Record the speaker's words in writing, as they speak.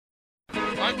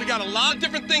right? We got a lot of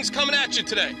different things coming at you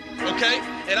today, okay?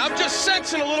 And I'm just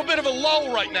sensing a little bit of a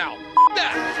lull right now.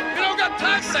 That. We don't got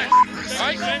time for that. All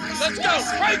right? Let's go.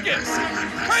 Crank it.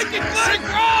 Crank it, Glenn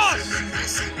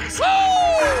Cross.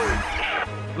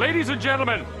 Woo! Ladies and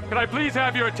gentlemen, can I please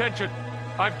have your attention?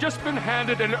 I've just been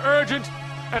handed an urgent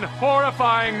and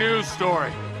horrifying news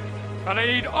story. And I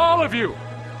need all of you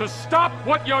to stop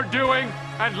what you're doing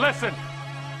and listen.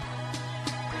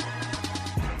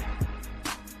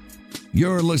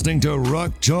 You're listening to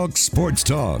Rock Chalk Sports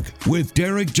Talk with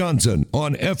Derek Johnson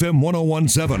on FM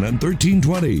 1017 and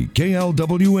 1320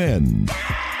 KLWN.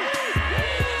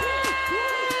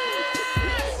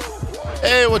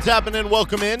 Hey, what's happening?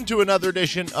 Welcome in to another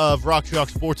edition of Rock Chalk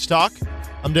Sports Talk.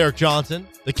 I'm Derek Johnson.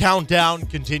 The countdown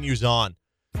continues on.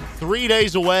 3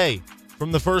 days away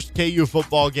from the first KU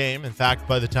football game. In fact,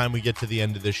 by the time we get to the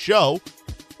end of this show,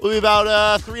 we'll be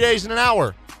about 3 days and an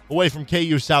hour away from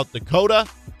KU South Dakota.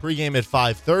 Pre-game at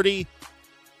 5:30.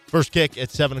 First kick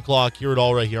at 7 o'clock. Hear it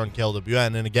all right here on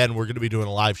KLWN. And again, we're going to be doing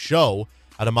a live show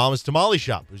at a Mama's Tamale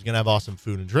Shop, who's going to have awesome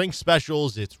food and drink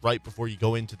specials. It's right before you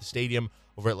go into the stadium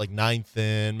over at like 9th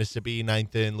in Mississippi,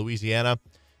 9th in Louisiana,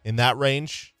 in that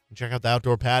range. And check out the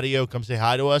outdoor patio. Come say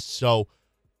hi to us. So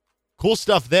cool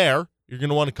stuff there. You're going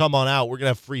to want to come on out. We're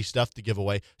going to have free stuff to give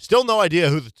away. Still no idea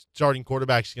who the starting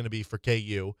quarterback is going to be for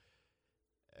KU.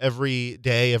 Every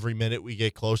day, every minute we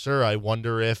get closer, I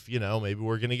wonder if, maybe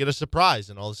we're going to get a surprise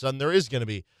and all of a sudden there is going to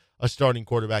be a starting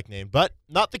quarterback name. But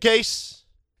not the case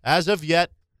as of yet.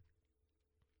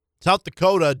 South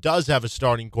Dakota does have a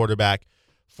starting quarterback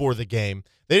for the game.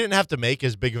 They didn't have to make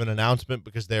as big of an announcement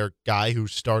because their guy who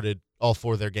started all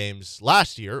four of their games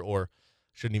last year, or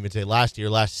shouldn't even say last year,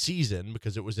 last season,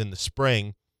 because it was in the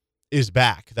spring, is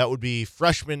back. That would be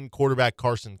freshman quarterback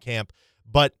Carson Camp.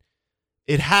 But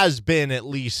it has been at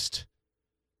least,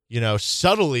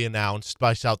 subtly announced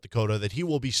by South Dakota that he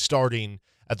will be starting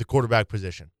at the quarterback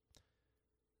position.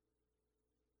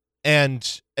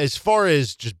 And as far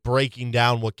as just breaking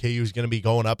down what KU is going to be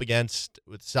going up against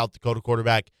with South Dakota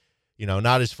quarterback,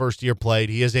 not his first year played.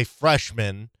 He is a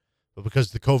freshman, but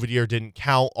because the COVID year didn't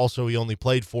count, also he only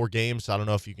played 4 games. So I don't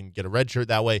know if you can get a red shirt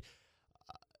that way.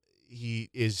 He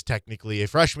is technically a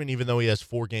freshman, even though he has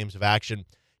 4 games of action.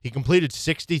 He completed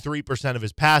 63% of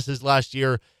his passes last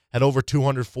year, had over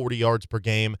 240 yards per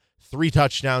game, 3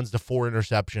 touchdowns to 4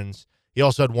 interceptions. He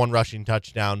also had 1 rushing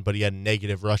touchdown, but he had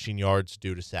negative rushing yards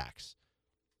due to sacks.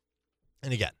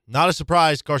 And again, not a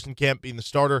surprise, Carson Camp being the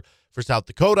starter for South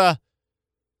Dakota.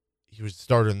 He was the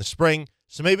starter in the spring.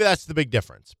 So maybe that's the big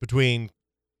difference between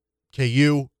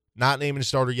KU not naming a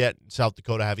starter yet and South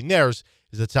Dakota having theirs,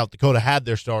 is that South Dakota had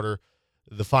their starter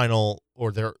the final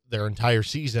or their entire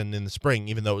season in the spring,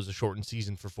 even though it was a shortened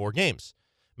season for 4 games.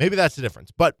 Maybe that's the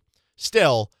difference. But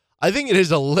still, I think it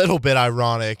is a little bit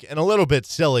ironic and a little bit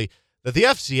silly that the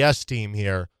FCS team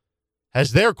here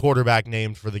has their quarterback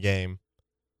named for the game,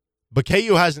 but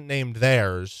KU hasn't named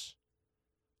theirs,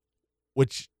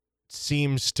 which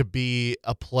seems to be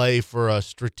a play for a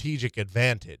strategic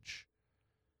advantage.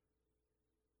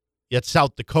 Yet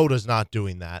South Dakota's not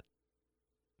doing that,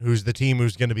 who's the team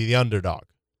who's going to be the underdog,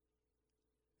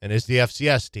 and is the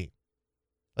FCS team.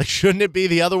 Like, shouldn't it be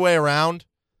the other way around?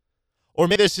 Or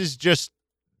maybe this is just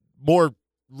more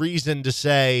reason to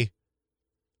say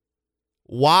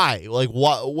why. Like,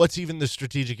 what's even the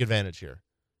strategic advantage here?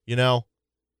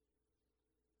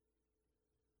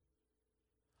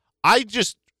 I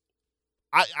just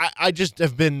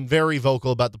have been very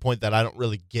vocal about the point that I don't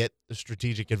really get the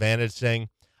strategic advantage thing.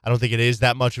 I don't think it is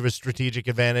that much of a strategic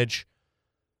advantage.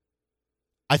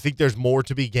 I think there's more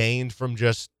to be gained from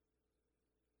just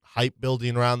hype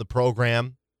building around the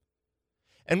program.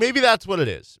 And maybe that's what it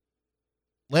is.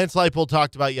 Lance Leipold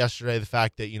talked about yesterday the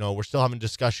fact that, we're still having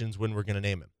discussions when we're going to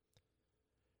name him.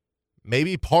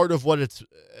 Maybe part of what's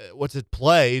at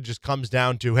play just comes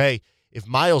down to, hey, if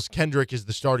Miles Kendrick is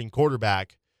the starting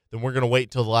quarterback, then we're going to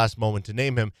wait till the last moment to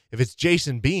name him. If it's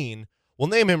Jason Bean, we'll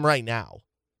name him right now.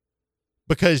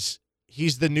 Because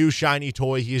he's the new shiny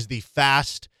toy. He is the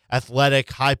fast,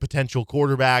 athletic, high-potential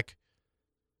quarterback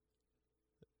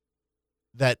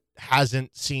that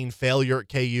hasn't seen failure at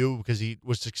KU because he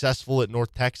was successful at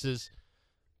North Texas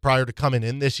prior to coming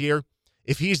in this year.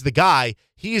 If he's the guy,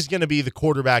 he's going to be the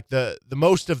quarterback, the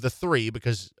most of the 3,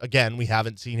 because, again, we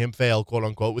haven't seen him fail,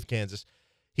 quote-unquote, with Kansas.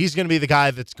 He's going to be the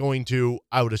guy that's going to,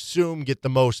 I would assume, get the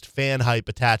most fan hype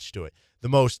attached to it, the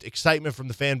most excitement from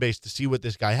the fan base to see what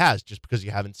this guy has, just because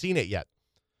you haven't seen it yet.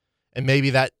 And maybe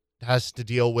that has to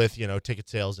deal with, ticket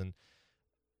sales and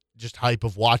just hype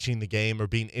of watching the game or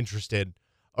being interested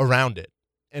around it.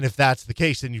 And if that's the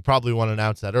case, then you probably want to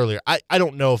announce that earlier. I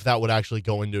don't know if that would actually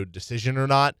go into a decision or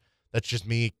not. That's just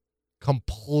me,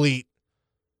 complete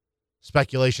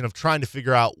speculation of trying to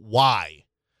figure out why.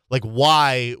 Like,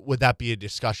 why would that be a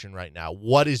discussion right now?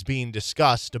 What is being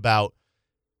discussed about,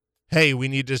 hey, we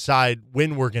need to decide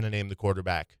when we're going to name the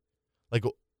quarterback? Like,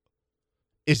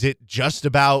 is it just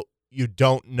about you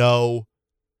don't know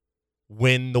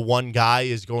when the one guy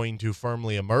is going to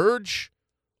firmly emerge?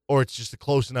 Or it's just a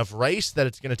close enough race that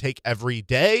it's going to take every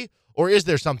day? Or is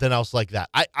there something else like that?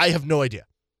 I have no idea.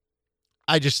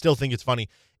 I just still think it's funny.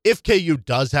 If KU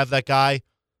does have that guy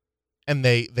and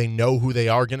they know who they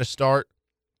are going to start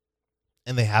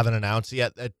and they haven't announced it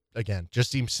yet, that, again,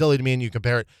 just seems silly to me, and you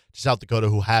compare it to South Dakota,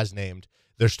 who has named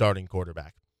their starting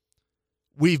quarterback.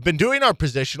 We've been doing our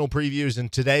positional previews,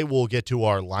 and today we'll get to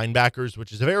our linebackers,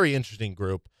 which is a very interesting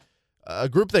group. A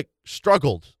group that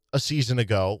struggled a season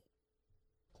ago.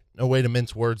 No way to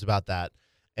mince words about that.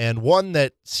 And one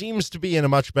that seems to be in a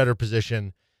much better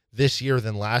position this year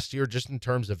than last year, just in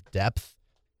terms of depth.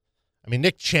 I mean,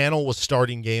 Nick Channel was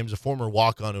starting games, a former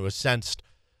walk-on who has since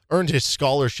earned his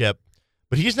scholarship,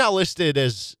 but he's not listed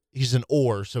as he's an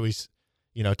or, so he's,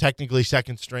 technically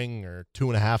second string or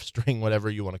 2.5 string, whatever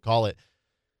you want to call it.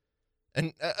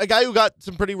 And a guy who got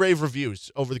some pretty rave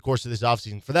reviews over the course of this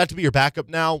offseason. For that to be your backup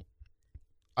now,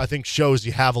 I think shows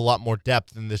you have a lot more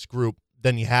depth in this group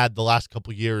than you had the last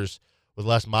couple years with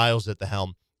Les Miles at the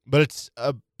helm. But it's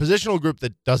a positional group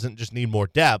that doesn't just need more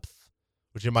depth,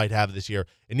 which it might have this year.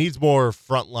 It needs more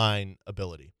frontline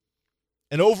ability.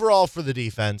 And overall for the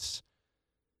defense,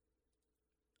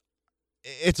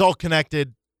 it's all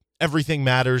connected. Everything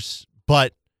matters,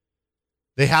 but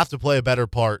they have to play a better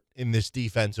part in this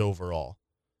defense overall.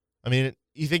 I mean,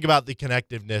 you think about the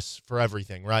connectiveness for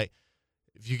everything, right?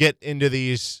 If you get into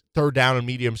these third down and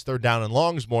mediums, third down and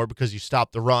longs more because you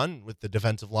stop the run with the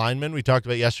defensive linemen we talked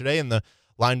about yesterday and the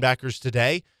linebackers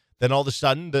today, then all of a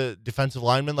sudden the defensive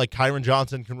linemen like Kyron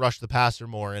Johnson can rush the passer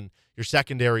more, and your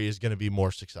secondary is going to be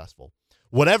more successful.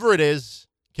 Whatever it is,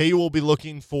 KU will be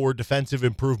looking for defensive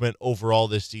improvement overall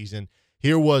this season.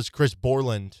 Here was Chris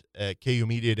Borland at KU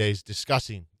Media Days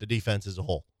discussing the defense as a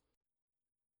whole.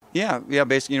 Yeah.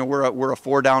 Basically, we're a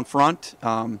 4-down front.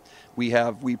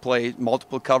 We play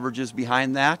multiple coverages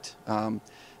behind that, and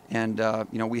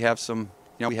we have some.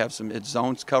 It's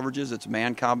zones coverages, it's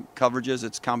man coverages,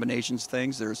 it's combinations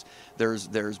things.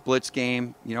 There's blitz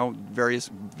game, various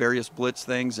blitz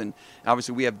things, and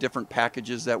obviously we have different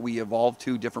packages that we evolve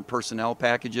to, different personnel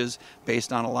packages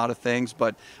based on a lot of things,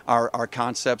 but our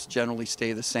concepts generally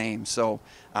stay the same. So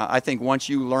I think once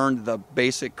you learn the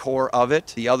basic core of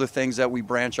it, the other things that we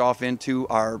branch off into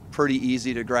are pretty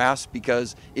easy to grasp,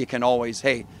 because it can always,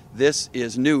 hey, this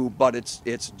is new, but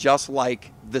it's just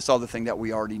like this other thing that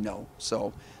we already know.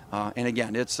 So, and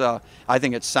again, I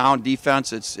think it's sound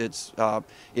defense. It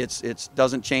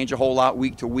doesn't change a whole lot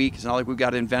week to week. It's not like we've got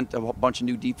to invent a bunch of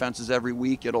new defenses every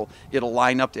week. It'll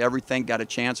line up to everything. Got a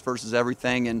chance versus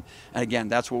everything, and again,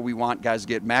 that's what we want guys to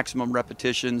get maximum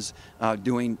repetitions,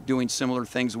 doing similar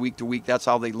things week to week. That's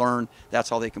how they learn. That's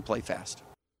how they can play fast.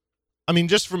 I mean,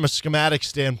 just from a schematic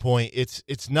standpoint,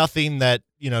 it's nothing that,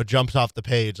 jumps off the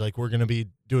page. Like, we're going to be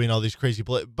doing all these crazy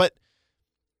but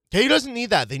KU doesn't need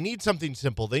that. They need something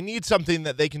simple. They need something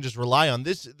that they can just rely on.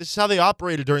 This is how they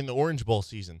operated during the Orange Bowl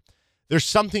season. There's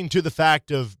something to the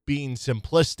fact of being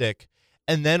simplistic,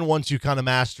 and then once you kind of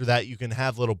master that, you can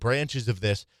have little branches of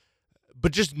this.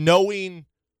 But just knowing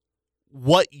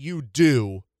what you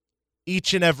do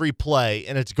each and every play,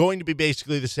 and it's going to be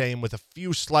basically the same with a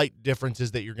few slight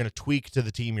differences that you're going to tweak to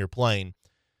the team you're playing,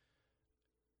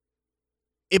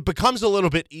 it becomes a little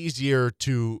bit easier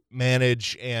to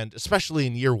manage, and especially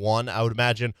in year one, I would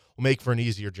imagine, will make for an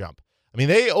easier jump. I mean,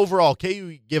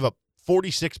 KU gave up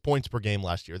 46 points per game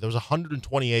last year. There was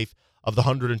 128th of the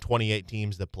 128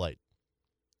 teams that played.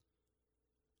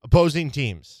 Opposing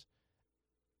teams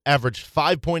averaged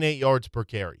 5.8 yards per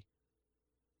carry.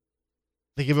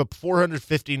 They gave up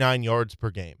 459 yards per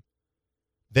game.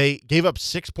 They gave up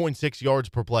 6.6 yards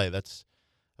per play. That's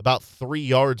about 3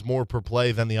 yards more per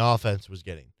play than the offense was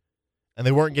getting. And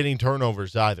they weren't getting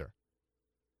turnovers either.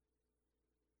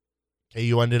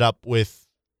 KU ended up with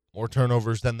more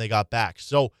turnovers than they got back.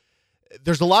 So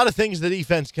there's a lot of things the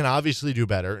defense can obviously do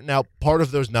better. Now, part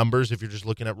of those numbers, if you're just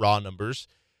looking at raw numbers,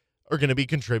 are going to be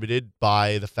contributed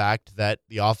by the fact that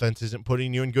the offense isn't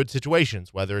putting you in good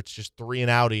situations, whether it's just 3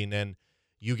 and outing and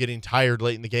you getting tired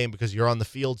late in the game because you're on the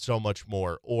field so much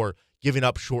more, or giving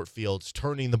up short fields,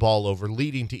 turning the ball over,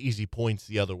 leading to easy points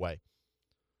the other way.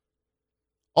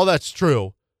 All that's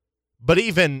true, but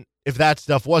even if that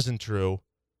stuff wasn't true,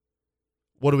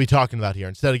 what are we talking about here?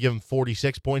 Instead of giving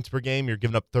 46 points per game, you're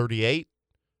giving up 38,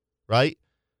 right?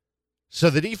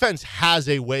 So the defense has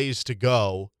a ways to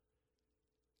go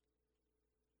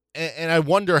And I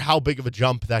wonder how big of a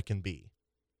jump that can be.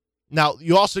 Now,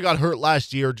 you also got hurt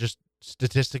last year just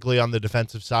statistically on the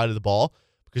defensive side of the ball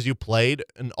because you played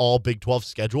an all Big 12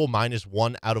 schedule minus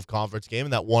one out-of-conference game,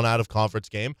 and that one out-of-conference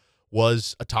game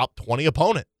was a top 20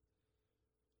 opponent.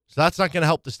 So that's not going to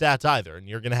help the stats either, and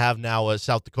you're going to have now a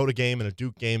South Dakota game and a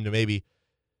Duke game to maybe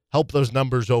help those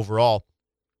numbers overall.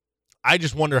 I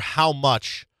just wonder how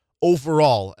much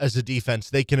overall as a defense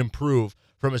they can improve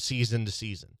from a season to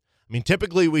season. I mean,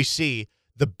 typically we see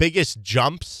the biggest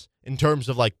jumps in terms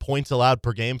of like points allowed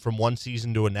per game from one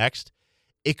season to a next.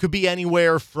 It could be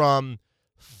anywhere from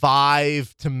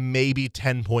 5 to maybe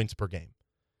 10 points per game.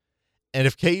 And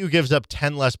if KU gives up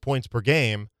 10 less points per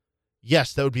game,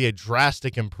 yes, that would be a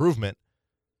drastic improvement,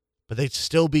 but they'd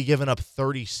still be giving up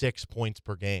 36 points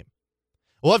per game.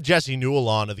 We'll have Jesse Newell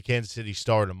on of the Kansas City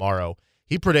Star tomorrow.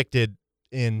 He predicted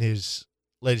in his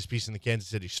latest piece in the Kansas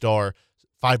City Star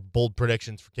 5 bold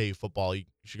predictions for KU football. You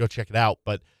should go check it out.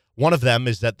 But one of them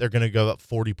is that they're going to give up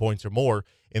 40 points or more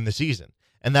in the season.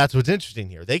 And that's what's interesting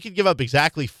here. They could give up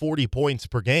exactly 40 points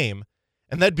per game,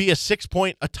 and that'd be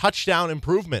a touchdown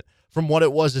improvement from what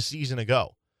it was a season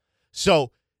ago.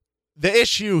 So the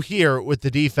issue here with the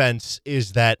defense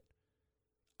is that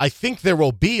I think there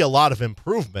will be a lot of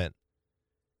improvement.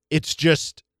 It's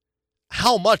just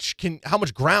how much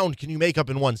ground can you make up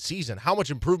in one season? How much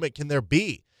improvement can there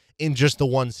be in just the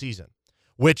one season?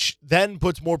 Which then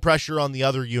puts more pressure on the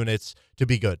other units to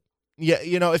be good. Yeah,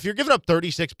 if you're giving up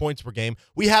 36 points per game,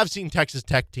 we have seen Texas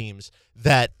Tech teams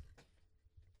that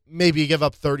maybe give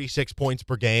up 36 points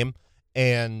per game,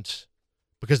 and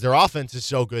because their offense is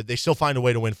so good, they still find a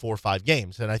way to win 4 or 5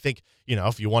 games. And I think,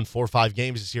 if you won 4 or 5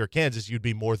 games this year at Kansas, you'd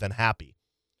be more than happy.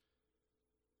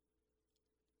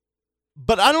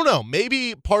 But I don't know.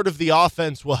 Maybe part of the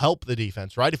offense will help the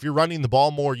defense, right? If you're running the ball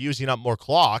more, using up more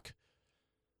clock,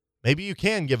 maybe you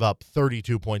can give up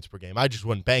 32 points per game. I just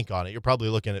wouldn't bank on it. You're probably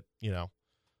looking at,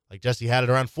 like Jesse had it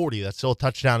around 40. That's still a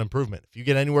touchdown improvement. If you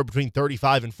get anywhere between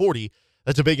 35 and 40,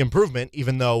 that's a big improvement,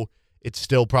 even though it's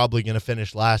still probably going to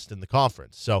finish last in the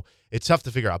conference. So it's tough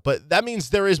to figure out. But that means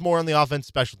there is more on the offense,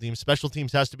 special teams. Special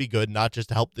teams has to be good, not just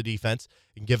to help the defense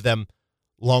and give them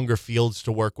longer fields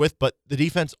to work with, but the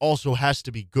defense also has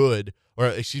to be good,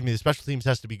 the special teams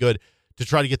has to be good to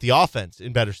try to get the offense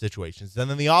in better situations. And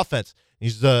then the offense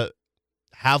needs to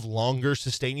have longer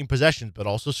sustaining possessions, but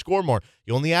also score more.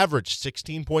 You only averaged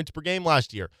 16 points per game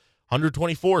last year,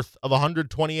 124th of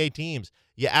 128 teams.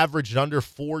 You averaged under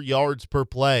 4 yards per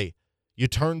play. You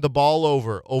turned the ball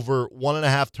over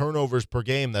 1.5 turnovers per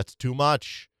game. That's too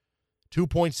much.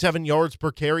 2.7 yards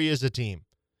per carry as a team.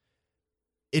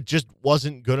 It just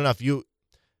wasn't good enough. You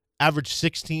averaged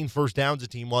 16 first downs a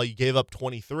team while you gave up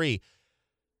 23.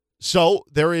 So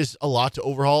there is a lot to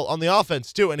overhaul on the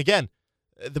offense too. And again,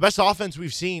 the best offense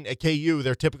we've seen at KU,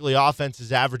 their typically offense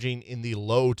is averaging in the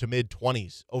low to mid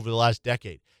 20s over the last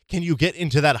decade. Can you get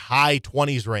into that high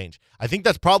 20s range? I think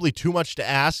that's probably too much to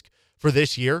ask for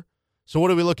this year. So what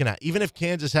are we looking at? Even if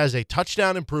Kansas has a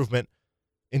touchdown improvement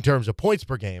in terms of points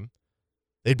per game,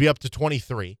 they'd be up to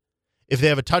 23. If they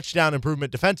have a touchdown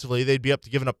improvement defensively, they'd be up to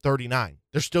giving up 39.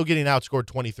 They're still getting outscored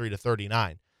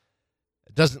 23-39. It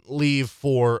doesn't leave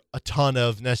for a ton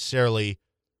of necessarily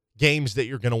games that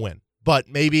you're going to win. But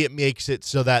maybe it makes it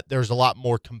so that there's a lot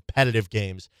more competitive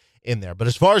games in there. But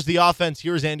as far as the offense,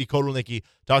 here's Andy Kotelnicki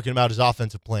talking about his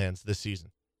offensive plans this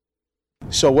season.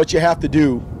 So what you have to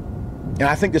do, and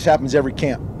I think this happens every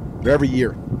camp, every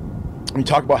year, when you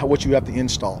talk about what you have to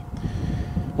install.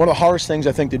 One of the hardest things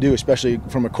I think to do, especially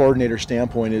from a coordinator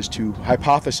standpoint, is to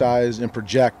hypothesize and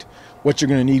project what you're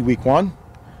going to need week 1,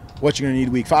 what you're going to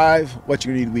need week 5, what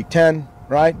you're going to need week 10,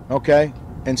 right? Okay,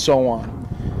 and so on.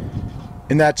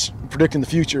 And that's predicting the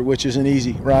future, which isn't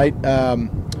easy, right?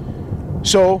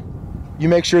 So you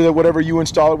make sure that whatever you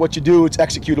install, what you do, it's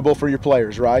executable for your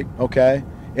players, right? Okay,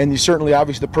 and you certainly,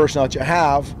 obviously, the personnel that you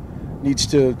have needs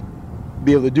to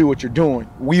be able to do what you're doing.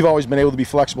 We've always been able to be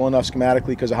flexible enough schematically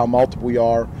because of how multiple we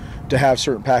are to have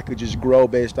certain packages grow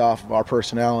based off of our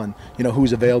personnel and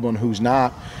who's available and who's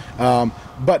not.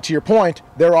 But to your point,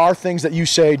 there are things that you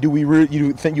say,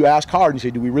 you ask hard and you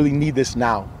say, do we really need this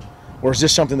now? Or is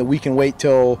this something that we can wait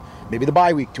till maybe the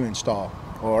bye week to install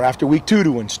or after week 2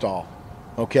 to install?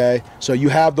 Okay, so you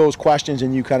have those questions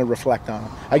and you kind of reflect on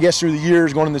them. I guess through the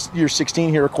years, going into year 16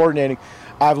 here coordinating,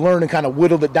 I've learned and kind of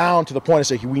whittled it down to the point of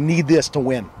saying we need this to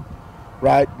win,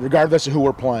 right? Regardless of who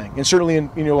we're playing. And certainly,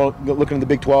 looking at the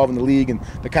Big 12 and the league and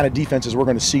the kind of defenses we're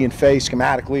going to see and face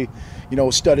schematically,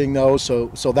 studying those.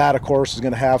 So that, of course, is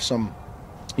going to have some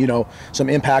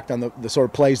impact on the sort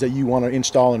of plays that you want to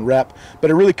install and rep.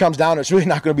 But it really comes down to, it's really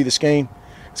not going to be the scheme.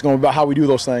 It's going to be about how we do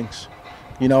those things.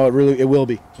 You know, it will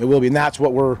be, and that's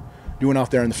what we're doing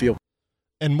out there in the field.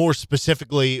 And more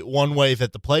specifically, one way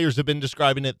that the players have been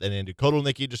describing it, and Andy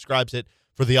Kotelnicki describes it,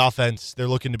 for the offense, they're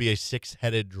looking to be a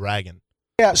six-headed dragon.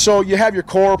 Yeah, so you have your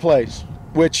core plays,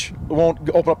 which won't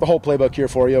open up the whole playbook here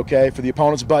for you, okay, for the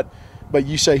opponents, but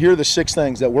you say, here are the 6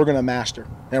 things that we're going to master,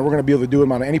 and we're going to be able to do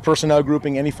them on any personnel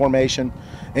grouping, any formation,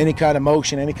 any kind of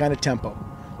motion, any kind of tempo.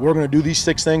 We're going to do these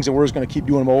 6 things, and we're just going to keep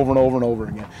doing them over and over and over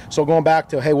again. So going back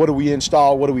to, hey, what do we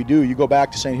install, what do we do? You go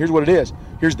back to saying, here's what it is.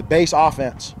 Here's the base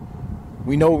offense.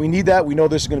 We know we need that. We know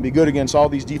this is going to be good against all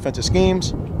these defensive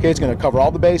schemes. Okay, it's going to cover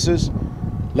all the bases.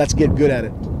 Let's get good at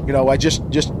it. You know, I just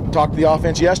talked to the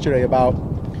offense yesterday about,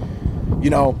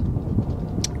 you know,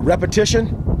 repetition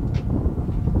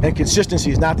and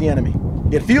consistency is not the enemy.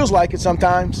 It feels like it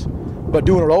sometimes, but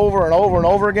doing it over and over and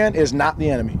over again is not the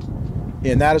enemy.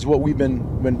 And that is what we've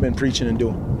been preaching and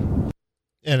doing.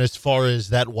 And as far as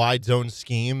that wide zone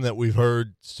scheme that we've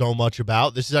heard so much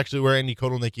about, this is actually where Andy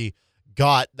Kotelnicki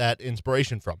got that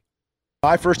inspiration from.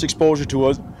 My first exposure to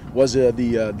it was the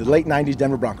late 90s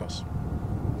Denver Broncos.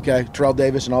 Okay, Terrell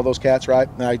Davis and all those cats, right?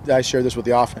 And I share this with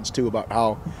the offense, too, about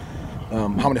how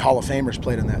many Hall of Famers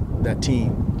played in that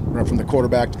team, right, from the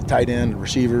quarterback to the tight end, and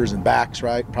receivers and backs,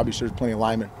 right? Probably there's plenty of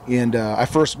linemen. And I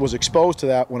first was exposed to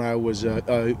that when I was at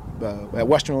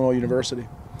Western Illinois University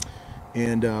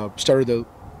and started to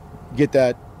get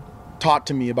that taught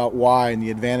to me about why and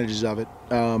the advantages of it.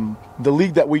 The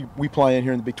league that we play in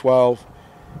here in the Big 12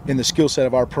 and the skill set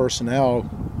of our personnel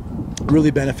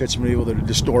really benefits from being able to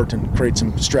distort and create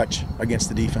some stretch against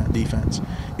the defense.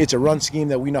 It's a run scheme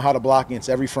that we know how to block against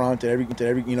every front, every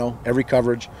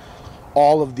coverage.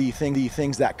 All of the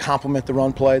things that complement the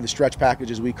run play, the stretch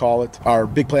package as we call it, are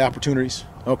big play opportunities.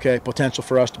 Okay, potential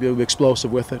for us to be able to be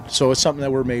explosive with it. So it's something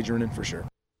that we're majoring in for sure.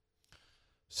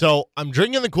 So I'm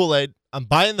drinking the Kool-Aid. I'm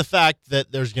buying the fact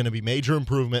that there's going to be major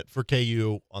improvement for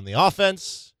KU on the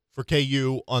offense, for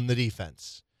KU on the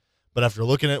defense. But after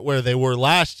looking at where they were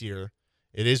last year,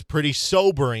 it is pretty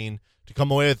sobering to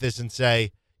come away with this and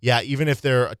say, yeah, even if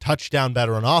they're a touchdown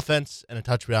better on offense and a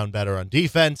touchdown better on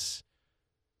defense,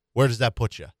 where does that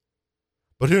put you?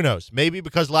 But who knows? Maybe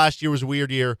because last year was a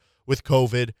weird year with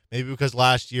COVID. Maybe because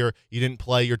last year you didn't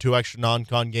play your 2 extra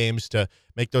non-con games to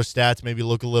make those stats maybe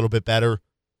look a little bit better.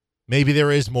 Maybe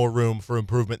there is more room for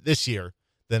improvement this year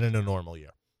than in a normal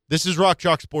year. This is Rock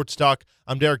Chalk Sports Talk.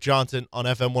 I'm Derek Johnson on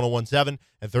FM 1017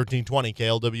 and 1320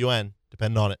 KLWN.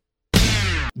 Depend on it.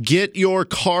 Get your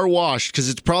car washed because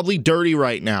it's probably dirty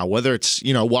right now. Whether it's,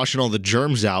 washing all the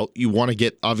germs out, you want to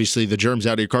get, obviously, the germs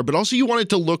out of your car, but also you want it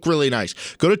to look really nice.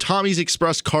 Go to Tommy's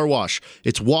Express Car Wash.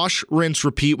 It's wash, rinse,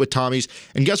 repeat with Tommy's.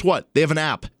 And guess what? They have an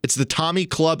app. It's the Tommy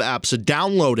Club app, so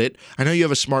download it. I know you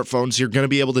have a smartphone, so you're going to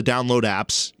be able to download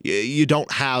apps. You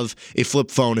don't have a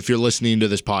flip phone if you're listening to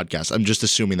this podcast. I'm just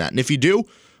assuming that. And if you do,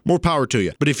 more power to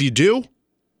you. But if you do,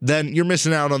 then you're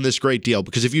missing out on this great deal,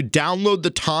 because if you download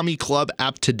the Tommy Club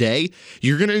app today,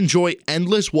 you're going to enjoy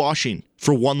endless washing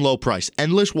for one low price.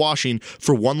 Endless washing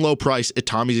for one low price at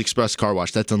Tommy's Express Car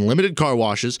Wash. That's unlimited car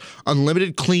washes,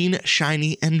 unlimited clean,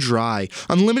 shiny, and dry,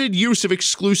 unlimited use of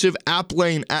exclusive app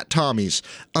lane at Tommy's,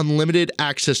 unlimited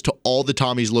access to all the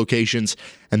Tommy's locations,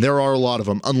 and there are a lot of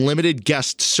them, unlimited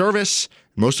guest service,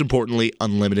 most importantly,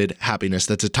 unlimited happiness.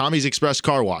 That's at Tommy's Express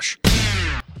Car Wash.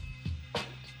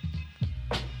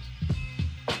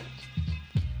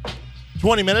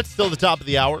 20 minutes, still the top of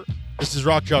the hour. This is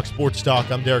Rock Chalk Sports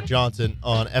Talk. I'm Derek Johnson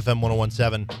on FM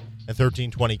 1017 and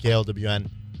 1320 KLWN.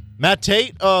 Matt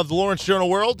Tate of the Lawrence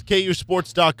Journal World,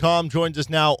 KUSports.com, joins us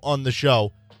now on the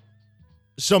show.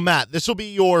 So, Matt, this will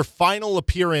be your final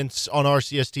appearance on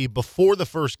RCST before the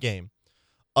first game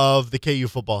of the KU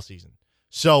football season.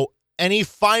 So, any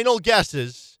final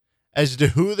guesses as to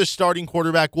who the starting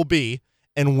quarterback will be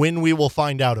and when we will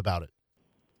find out about it?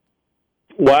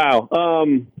 Wow.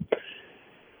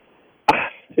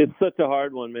 It's such a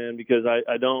hard one, man, because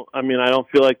I don't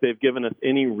feel like they've given us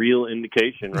any real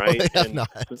indication, right? No, they have not.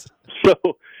 So,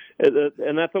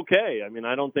 and that's okay. I mean,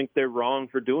 I don't think they're wrong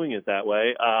for doing it that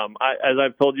way. As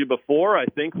I've told you before, I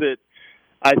think that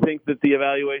the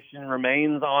evaluation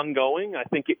remains ongoing. I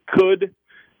think it could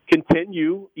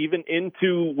continue even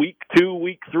into week 2,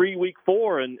 week 3, week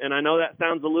 4. And I know that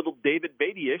sounds a little David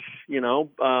Beatty-ish,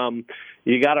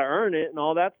 you got to earn it and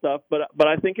all that stuff. But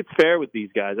I think it's fair with these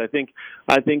guys. I think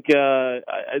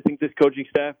this coaching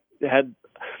staff had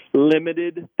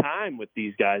limited time with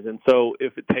these guys. And so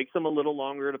if it takes them a little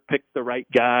longer to pick the right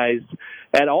guys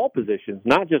at all positions,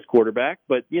 not just quarterback,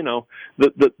 but,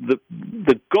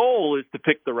 the goal is to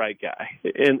pick the right guy.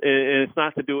 And it's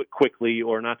not to do it quickly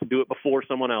or not to do it before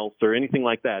someone else or anything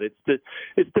like that. It's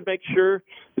to make sure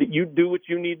that you do what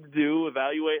you need to do,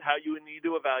 evaluate how you need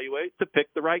to evaluate to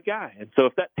pick the right guy. And so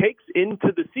if that takes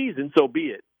into the season, so be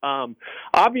it.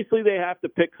 Obviously they have to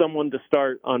pick someone to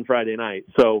start on Friday night.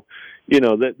 So,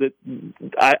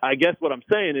 I guess what I'm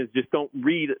saying is just don't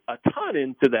read a ton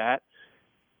into that.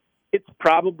 It's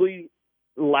probably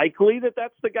likely that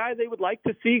that's the guy they would like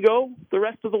to see go the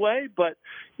rest of the way, but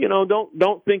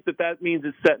don't think that means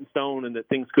it's set in stone and that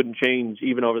things couldn't change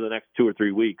even over the next 2 or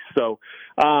 3 weeks. So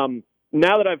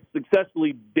now that I've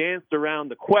successfully danced around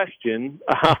the question,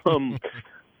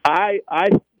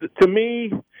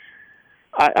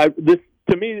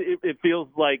 it feels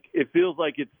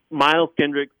like it's Miles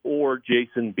Kendrick or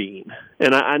Jason Bean,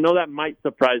 and I know that might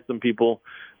surprise some people,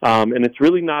 and it's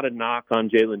really not a knock on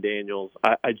Jalen Daniels.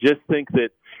 I just think that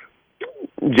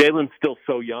Jalen's still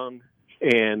so young,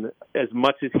 and as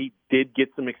much as he did get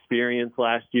some experience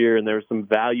last year, and there was some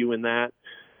value in that,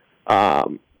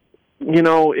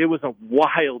 it was a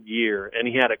wild year, and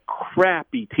he had a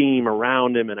crappy team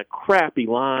around him and a crappy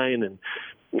line, and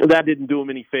that didn't do him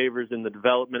any favors in the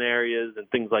development areas and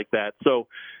things like that. So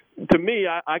to me,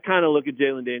 I kind of look at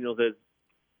Jalen Daniels as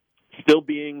still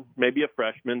being maybe a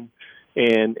freshman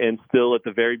and still at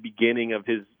the very beginning of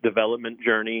his development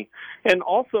journey, and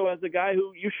also as a guy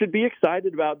who you should be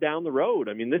excited about down the road.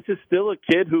 I mean, this is still a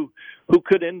kid who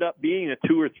could end up being a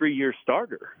 2 or 3 year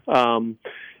starter.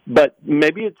 But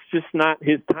maybe it's just not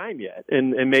his time yet,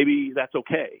 and maybe that's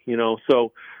okay,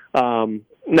 So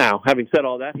now, having said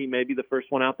all that, he may be the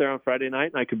first one out there on Friday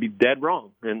night, and I could be dead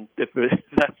wrong. And if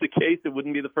that's the case, it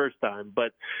wouldn't be the first time.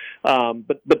 But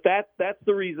that's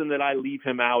the reason that I leave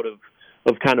him out of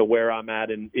kind of where I'm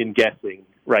at in guessing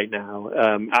right now.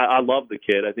 I love the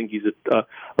kid. I think he's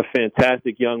a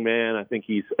fantastic young man. I think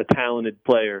he's a talented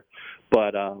player.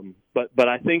 But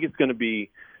I think it's going to be.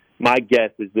 My guess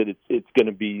is that it's going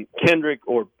to be Kendrick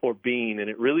or Bean,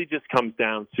 and it really just comes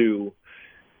down to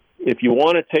if you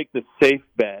want to take the safe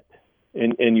bet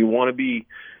and you want to be,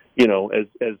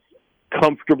 as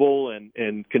comfortable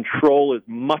and control as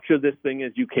much of this thing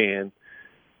as you can,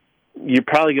 you're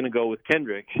probably going to go with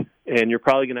Kendrick, and you're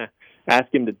probably going to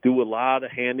ask him to do a lot of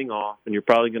handing off, and you're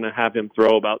probably going to have him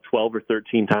throw about 12 or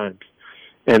 13 times,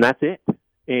 and that's it.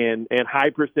 And high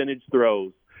percentage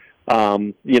throws.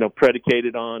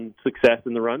 Predicated on success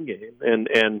in the run game.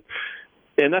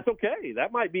 And that's okay.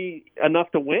 That might be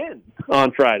enough to win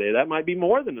on Friday. That might be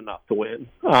more than enough to win.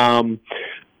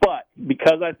 But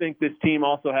because I think this team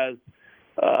also has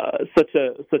such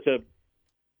a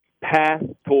path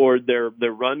toward their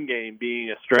run game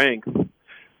being a strength,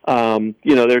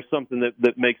 there's something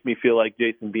that makes me feel like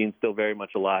Jason Bean's still very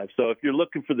much alive. So if you're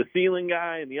looking for the ceiling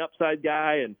guy and the upside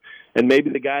guy and maybe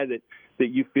the guy that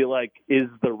you feel like is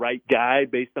the right guy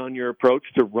based on your approach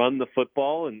to run the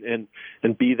football and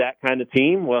be that kind of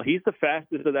team, well, he's the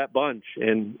fastest of that bunch.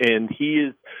 And he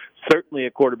is certainly a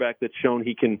quarterback that's shown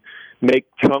he can make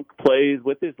chunk plays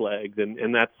with his legs.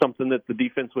 And that's something that the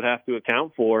defense would have to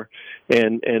account for.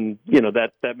 And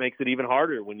that makes it even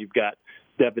harder when you've got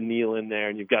Devin Neal in there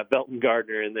and you've got Velton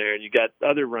Gardner in there and you've got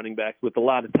other running backs with a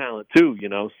lot of talent too,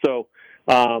 So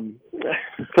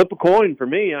flip a coin for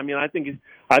me. I mean, I think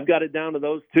I've got it down to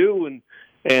those two,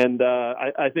 and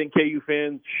I think KU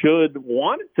fans should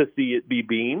want to see it be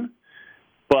Bean,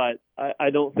 but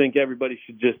I don't think everybody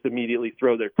should just immediately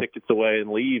throw their tickets away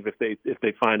and leave if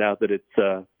they find out that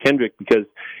it's Kendrick, because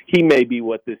he may be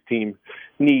what this team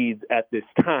needs at this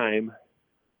time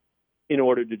in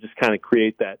order to just kind of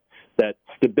create that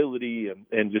stability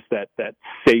and just that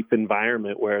safe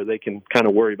environment where they can kind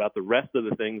of worry about the rest of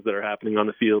the things that are happening on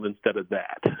the field instead of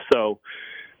that. So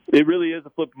it really is a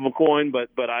flip of a coin,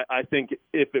 but I think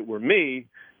if it were me,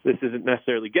 this isn't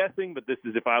necessarily guessing, but this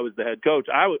is if I was the head coach,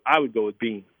 I would go with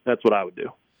Bean. That's what I would do.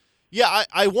 Yeah,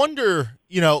 I wonder,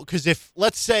 because if,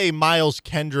 let's say Miles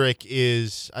Kendrick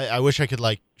is, I wish I could,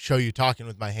 show you talking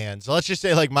with my hands. So let's just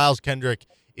say, Miles Kendrick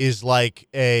is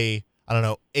a,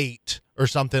 8 or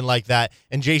something like that,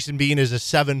 and Jason Bean is a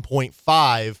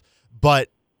 7.5, but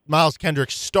Miles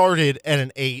Kendrick started at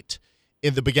an 8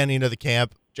 in the beginning of the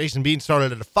camp. Jason Bean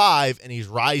started at a 5, and he's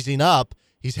rising up.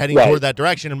 He's heading toward that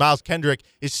direction, and Miles Kendrick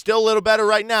is still a little better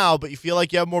right now, but you feel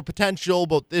like you have more potential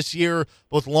both this year,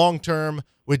 both long-term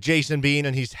with Jason Bean,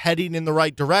 and he's heading in the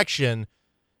right direction.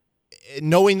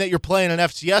 Knowing that you're playing an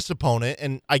FCS opponent,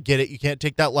 and I get it, you can't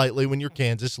take that lightly when you're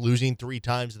Kansas, losing 3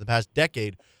 times in the past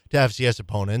decade to FCS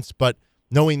opponents, but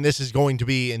knowing this is going to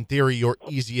be, in theory, your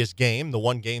easiest game, the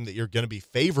one game that you're going to be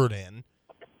favored in,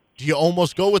 do you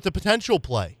almost go with the potential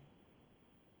play?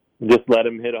 Just let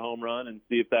him hit a home run and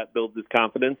see if that builds his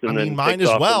confidence. And then mine takes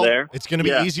as off well. from there. It's going to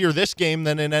be easier this game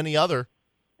than in any other.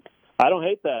 I don't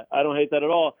hate that. I don't hate that at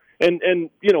all. And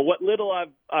you know, what little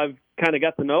I've kind of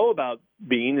got to know about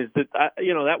Bean is that,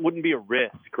 that wouldn't be a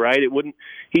risk, right?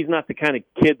 He's not the kind of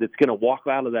kid that's going to walk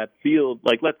out of that field.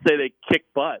 Like, let's say they kick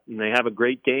butt and they have a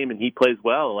great game and he plays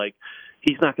well. Like,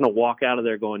 he's not going to walk out of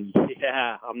there going,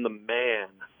 yeah, I'm the man.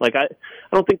 Like, I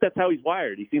don't think that's how he's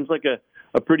wired. He seems like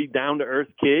a pretty down-to-earth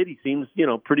kid. He seems,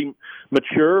 pretty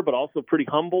mature, but also pretty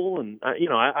humble. And,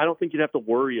 I don't think you'd have to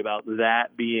worry about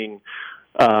that being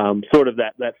sort of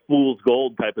that fool's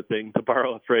gold type of thing, to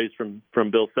borrow a phrase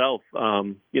from Bill Self.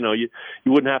 You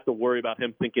wouldn't have to worry about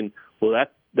him thinking, well,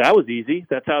 that was easy.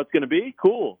 That's how it's going to be?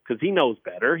 Cool, because he knows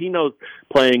better. He knows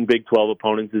playing Big 12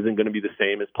 opponents isn't going to be the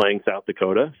same as playing South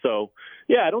Dakota. So,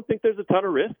 yeah, I don't think there's a ton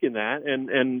of risk in that.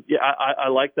 And yeah, I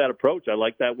like that approach. I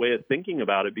like that way of thinking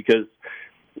about it, because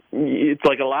it's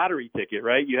like a lottery ticket,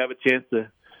 right? You have a chance to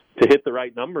hit the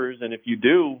right numbers, and if you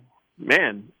do,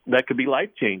 man, that could be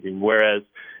life-changing. Whereas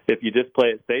if you just play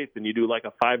it safe and you do like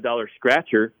a $5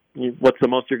 scratcher, what's the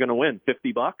most you're going to win?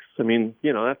 $50? I mean,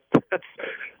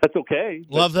 that's okay.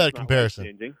 Love that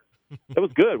comparison. That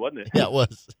was good, wasn't it? Yeah, it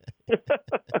was.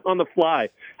 On the fly.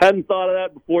 Hadn't thought of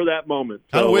that before that moment.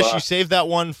 I wish you saved that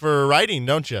one for writing,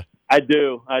 don't you? I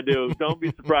do. Don't be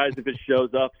surprised if it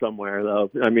shows up somewhere, though.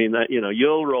 I mean,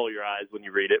 you'll roll your eyes when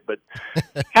you read it, but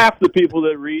half the people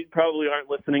that read probably aren't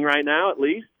listening right now, at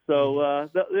least. So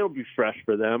it'll be fresh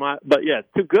for them. But yeah, it's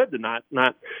too good to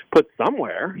not put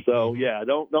somewhere. So yeah,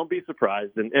 don't be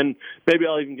surprised, and maybe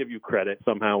I'll even give you credit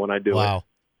somehow when I do it. Wow.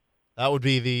 That would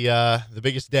be the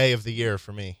biggest day of the year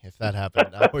for me if that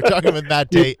happened. We're talking with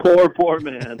Matt Tate. Poor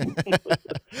man.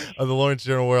 Of the Lawrence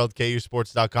Journal World,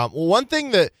 KUSports.com. Well, one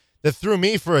thing that threw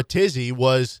me for a tizzy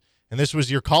was, and this was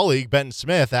your colleague, Benton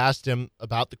Smith, asked him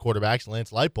about the quarterbacks,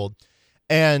 Lance Leipold,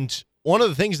 and one of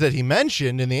the things that he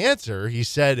mentioned in the answer, he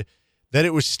said that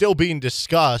it was still being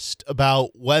discussed about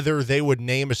whether they would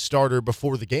name a starter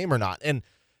before the game or not. And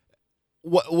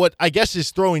what I guess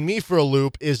is throwing me for a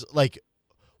loop is, like,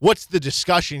 what's the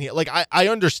discussion here? Like, I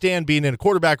understand being in a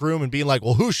quarterback room and being like,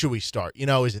 well, who should we start?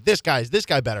 Is it this guy? Is this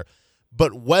guy better?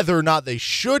 But whether or not they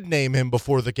should name him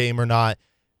before the game or not,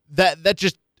 that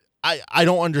just, I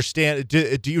don't understand.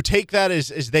 Do you take that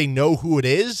as they know who it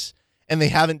is and they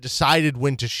haven't decided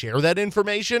when to share that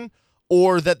information,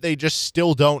 or that they just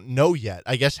still don't know yet?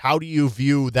 I guess, how do you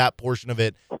view that portion of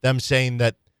it, them saying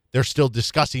that they're still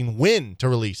discussing when to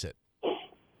release it?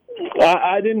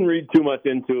 I didn't read too much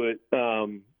into it. I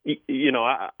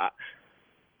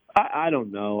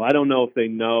don't know. I don't know if they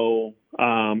know.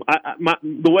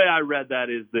 The way I read that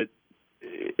is that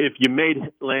if you made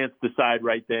Lance decide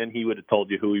right then, he would have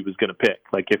told you who he was going to pick.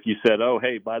 Like, if you said, oh,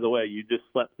 hey, by the way, you just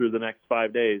slept through the next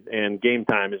 5 days and game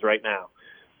time is right now,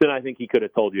 then I think he could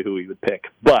have told you who he would pick.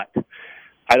 But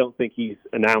I don't think he's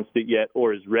announced it yet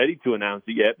or is ready to announce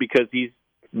it yet, because he's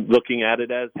looking at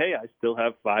it as, hey, I still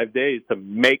have 5 days to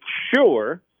make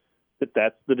sure that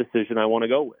that's the decision I want to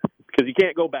go with. Because you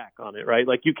can't go back on it, right?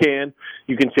 Like, you can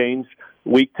change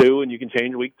week 2 and you can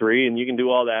change week 3 and you can do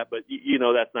all that, but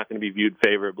that's not going to be viewed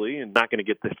favorably and not going to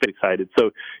get this excited.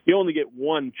 So you only get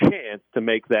one chance to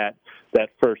make that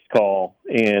first call,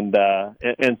 and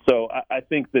so I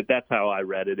think that's how I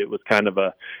read it. It was kind of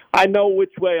I know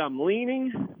which way I'm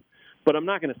leaning, but I'm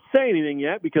not going to say anything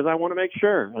yet because I want to make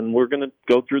sure. And we're going to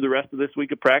go through the rest of this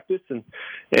week of practice and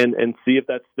see if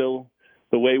that's still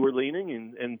the way we're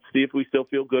leaning, and see if we still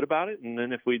feel good about it. And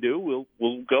then if we do,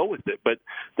 we'll go with it. But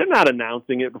they're not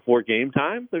announcing it before game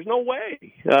time. There's no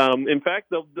way. In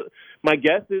fact, my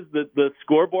guess is that the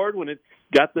scoreboard, when it's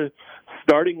got the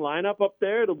starting lineup up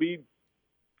there, it'll be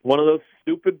one of those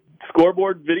stupid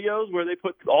scoreboard videos where they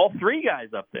put all 3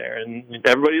 guys up there, and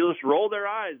everybody will just roll their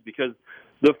eyes, because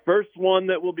the first one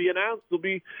that will be announced will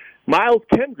be Miles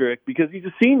Kendrick, because he's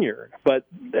a senior. But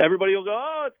everybody will go,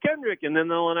 oh, it's Kendrick, and then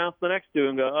they'll announce the next 2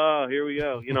 and go, oh, here we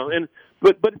go. And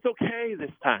but it's okay this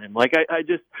time. Like, I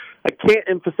can't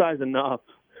emphasize enough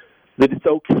that it's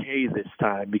okay this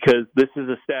time, because this is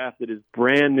a staff that is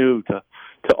brand new to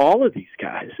all of these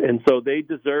guys. And so they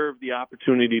deserve the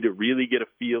opportunity to really get a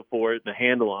feel for it and a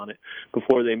handle on it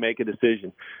before they make a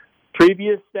decision.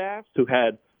 Previous staffs who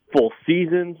had full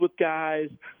seasons with guys,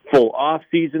 full off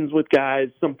seasons with guys,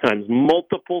 sometimes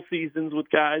multiple seasons with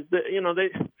guys, they,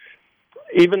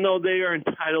 even though they are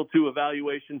entitled to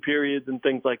evaluation periods and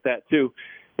things like that too,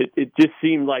 it just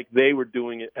seemed like they were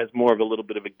doing it as more of a little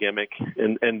bit of a gimmick.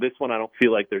 And this one, I don't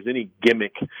feel like there's any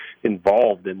gimmick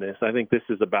involved in this. I think this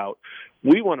is about,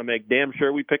 we want to make damn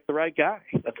sure we pick the right guy.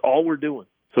 That's all we're doing.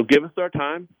 So give us our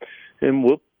time, and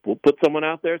we'll put someone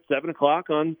out there at 7 o'clock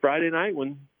on Friday night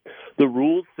when the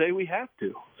rules say we have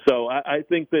to. So I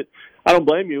think that I don't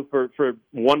blame you for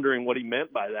wondering what he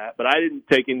meant by that, but I didn't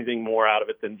take anything more out of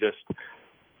it than just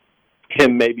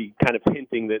him maybe kind of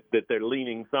hinting that they're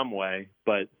leaning some way,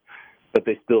 but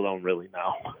they still don't really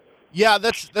know. Yeah,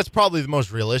 that's probably the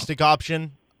most realistic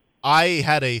option. I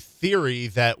had a theory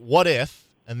that what if,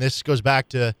 and this goes back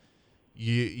to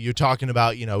you're talking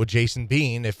about, Jason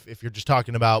Bean, if you're just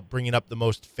talking about bringing up the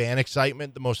most fan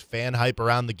excitement, the most fan hype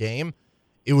around the game,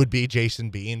 it would be Jason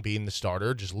Bean being the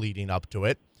starter, just leading up to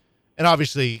it. And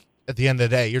obviously, at the end of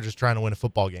the day, you're just trying to win a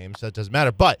football game, so that doesn't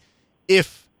matter. But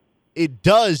if it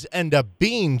does end up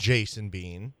being Jason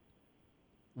Bean,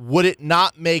 would it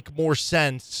not make more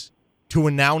sense to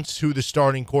announce who the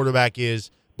starting quarterback is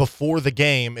before the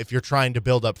game if you're trying to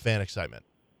build up fan excitement?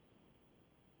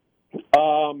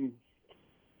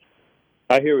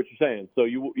 I hear what you're saying. So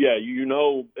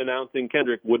announcing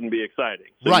Kendrick wouldn't be exciting.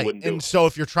 So right. And so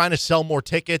if you're trying to sell more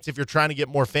tickets, if you're trying to get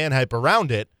more fan hype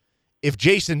around it, if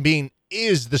Jason Bean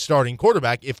is the starting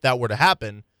quarterback, if that were to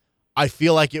happen, I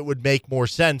feel like it would make more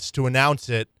sense to announce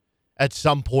it at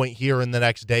some point here in the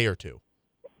next day or two.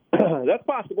 That's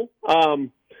possible.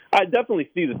 I definitely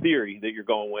see the theory that you're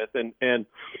going with, and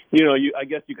I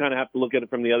guess you kind of have to look at it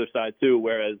from the other side too.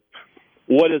 Whereas,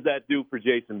 what does that do for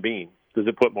Jason Bean? Does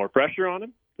it put more pressure on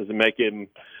him? Does it make him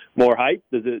more hyped?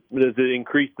 Does it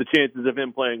increase the chances of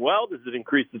him playing well? Does it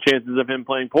increase the chances of him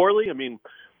playing poorly? I mean,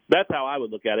 that's how I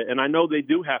would look at it. And I know they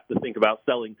do have to think about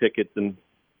selling tickets and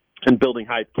building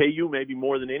hype. KU maybe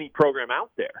more than any program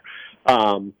out there.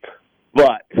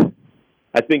 But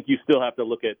I think you still have to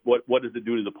look at what does it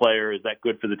do to the player? Is that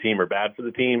good for the team or bad for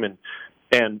the team?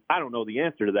 And I don't know the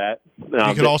answer to that.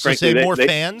 You could also say more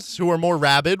fans who are more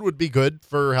rabid would be good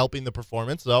for helping the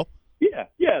performance, though.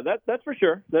 Yeah, that's for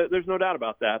sure. There's no doubt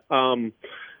about that.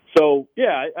 So,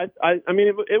 yeah, I mean,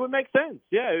 it would make sense.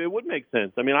 Yeah, it would make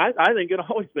sense. I mean, I think it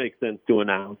always makes sense to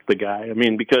announce the guy. I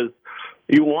mean, because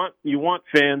you want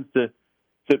fans to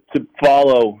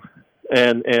follow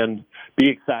and be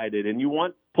excited, and you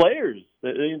want players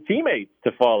and teammates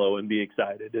to follow and be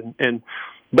excited.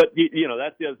 But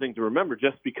that's the other thing to remember.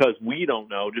 Just because we don't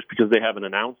know, just because they haven't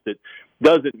announced it,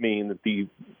 doesn't mean that the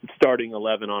starting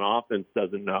 11 on offense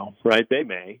doesn't know, right? They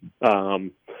may,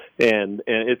 and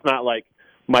it's not like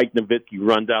Mike Nowitzki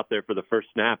runs out there for the first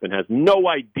snap and has no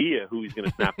idea who he's going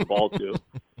to snap the ball to.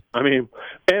 I mean,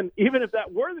 and even if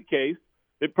that were the case,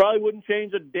 it probably wouldn't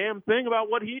change a damn thing about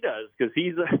what he does, because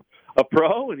he's a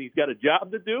pro and he's got a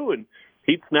job to do, and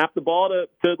he'd snap the ball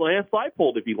to Lance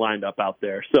Leipold if he lined up out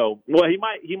there. So, well, he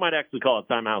might actually call a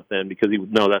timeout then, because he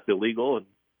would know that's illegal. And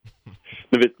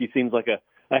Nowitzki seems like a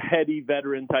heady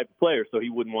veteran type of player, so he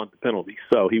wouldn't want the penalty.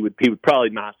 So he would probably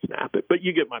not snap it. But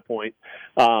you get my point.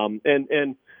 And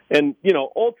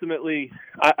ultimately,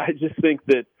 I just think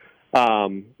that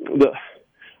the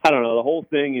whole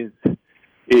thing is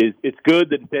it's good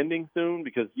that it's ending soon,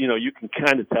 because you can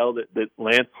kind of tell that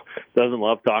Lance doesn't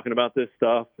love talking about this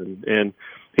stuff, and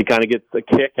he kind of gets a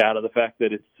kick out of the fact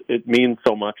that it means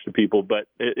so much to people. But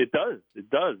it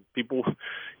does people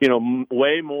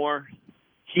way more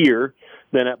here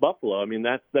than at Buffalo. I mean,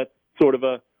 that's sort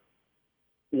of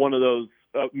one of those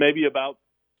maybe of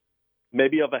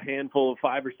a handful of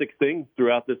 5 or 6 things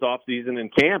throughout this offseason and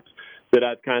camp that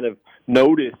I've kind of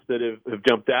noticed that have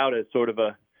jumped out as sort of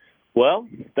well,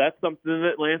 that's something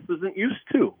that Lance isn't used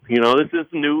to. This is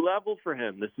a new level for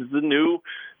him. This is a new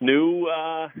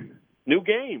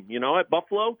game. At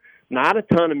Buffalo, not a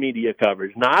ton of media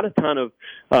coverage, not a ton of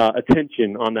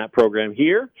attention on that program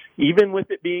here, even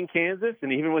with it being Kansas,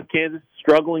 and even with Kansas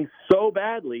struggling so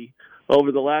badly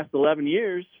over the last 11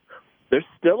 years, there's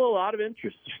still a lot of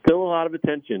interest, still a lot of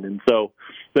attention. And so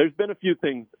there's been a few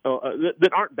things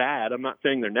that aren't bad. I'm not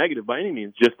saying they're negative by any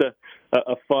means, just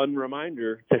a fun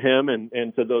reminder to him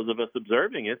and to those of us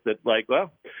observing it that,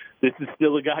 this is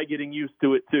still a guy getting used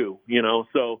to it too,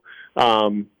 So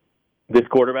this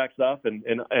quarterback stuff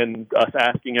and us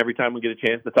asking every time we get a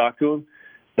chance to talk to him,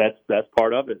 that's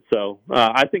part of it. So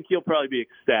I think he'll probably be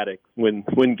ecstatic when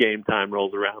game time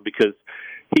rolls around, because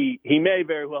he may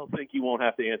very well think he won't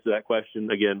have to answer that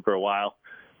question again for a while.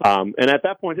 And at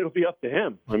that point, it'll be up to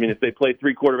him. I mean, if they play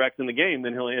 3 quarterbacks in the game,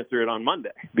 then he'll answer it on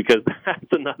Monday, because that's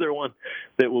another one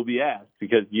that will be asked,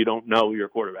 because you don't know your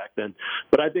quarterback then.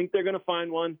 But I think they're going to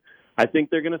find one. I think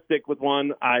they're going to stick with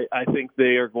one. I think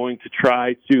they are going to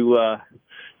try to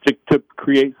to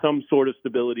create some sort of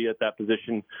stability at that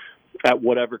position at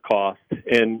whatever cost.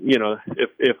 And,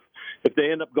 if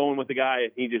they end up going with the guy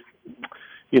and he just,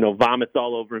 vomits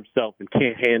all over himself and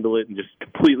can't handle it and just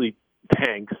completely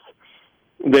tanks,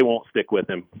 they won't stick with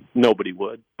him. Nobody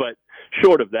would. But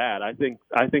short of that, I think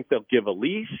they'll give a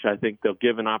leash. I think they'll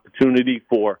give an opportunity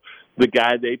for the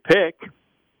guy they pick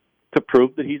to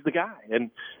prove that he's the guy.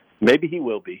 And maybe he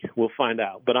will be. We'll find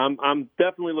out. But I'm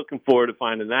definitely looking forward to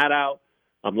finding that out.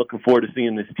 I'm looking forward to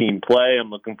seeing this team play. I'm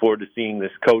looking forward to seeing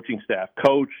this coaching staff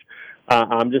coach.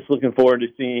 I'm just looking forward to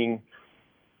seeing,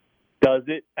 does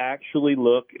it actually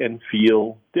look and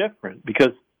feel different?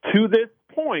 Because to this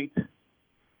point,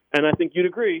 and I think you'd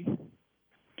agree,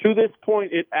 to this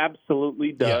point it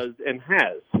absolutely does and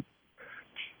has.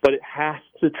 But it has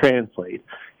to translate.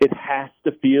 It has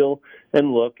to feel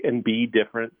and look and be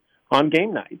different on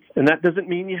game nights. And that doesn't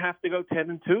mean you have to go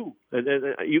 10-2.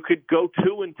 You could go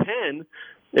 2-10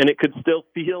 and it could still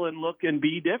feel and look and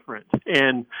be different.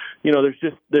 And there's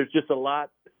just a lot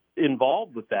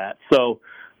involved with that. So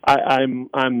I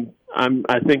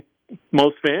think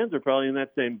most fans are probably in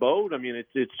that same boat. I mean,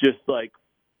 it's just like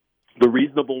the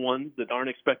reasonable ones that aren't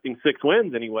expecting 6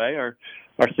 wins anyway are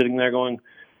sitting there going,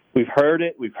 we've heard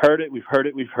it.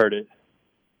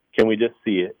 Can we just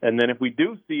see it? And then if we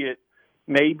do see it,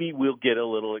 maybe we'll get a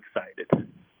little excited.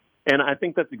 And I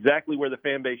think that's exactly where the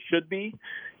fan base should be.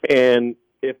 And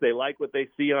if they like what they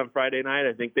see on Friday night,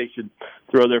 I think they should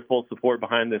throw their full support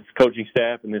behind this coaching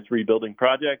staff and this rebuilding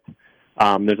project.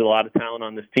 There's a lot of talent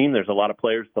on this team. There's a lot of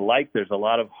players to like. There's a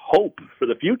lot of hope for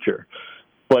the future.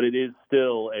 But it is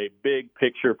still a big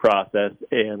picture process.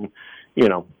 And,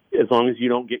 as long as you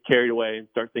don't get carried away and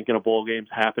start thinking of bowl games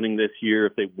happening this year,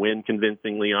 if they win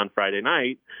convincingly on Friday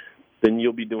night, then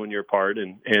you'll be doing your part,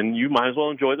 and you might as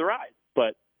well enjoy the ride.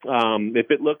 But if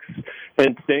it looks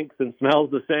and stinks and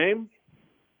smells the same,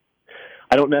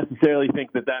 I don't necessarily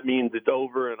think that means it's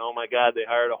over and, oh, my God, they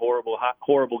hired a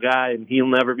horrible guy and he'll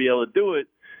never be able to do it.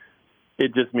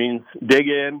 It just means dig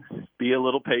in, be a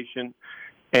little patient,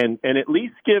 and at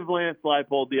least give Lance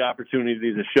Leipold the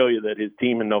opportunity to show you that his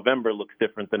team in November looks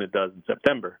different than it does in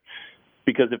September.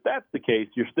 Because if that's the case,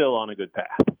 you're still on a good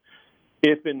path.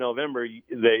 If in November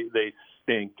they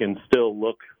stink and still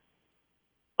look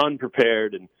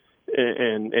unprepared and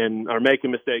are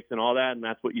making mistakes and all that, and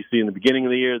that's what you see in the beginning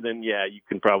of the year, then, you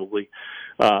can probably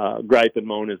gripe and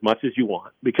moan as much as you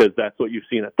want, because that's what you've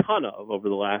seen a ton of over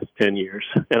the last 10 years,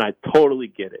 and I totally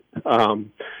get it.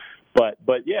 But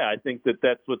I think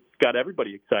that's what's got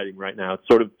everybody exciting right now. It's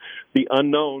sort of the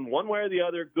unknown, one way or the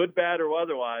other, good, bad, or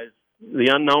otherwise. The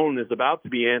unknown is about to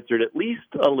be answered at least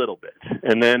a little bit,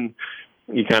 and then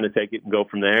you kind of take it and go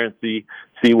from there and see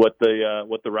what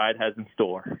the ride has in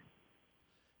store.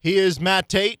 He is Matt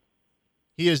Tate.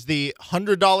 He is the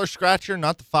 $100 scratcher,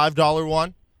 not the $5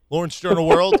 one. Lawrence Sterner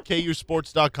World,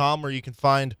 KUSports.com, where you can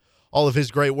find all of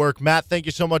his great work. Matt, thank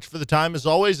you so much for the time as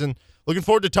always, and looking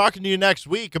forward to talking to you next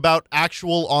week about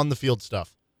actual on-the-field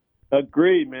stuff.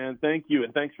 Agreed, man. Thank you,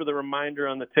 and thanks for the reminder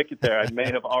on the ticket there. I may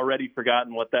have already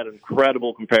forgotten what that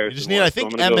incredible comparison was. I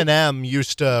think Eminem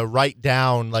used to write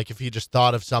down, like, if he just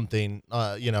thought of something,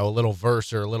 a little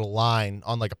verse or a little line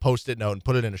on, like, a Post-it note and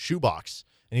put it in a shoebox.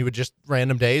 And he would just,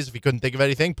 random days, if he couldn't think of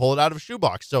anything, pull it out of a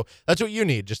shoebox. So that's what you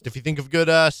need. Just if you think of good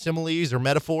similes or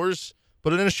metaphors,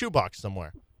 put it in a shoebox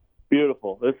somewhere.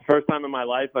 Beautiful. This is the first time in my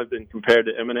life I've been compared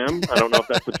to Eminem. I don't know if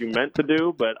that's what you meant to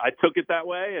do, but I took it that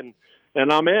way,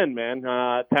 and I'm in, man.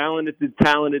 Talented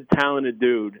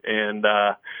dude. And,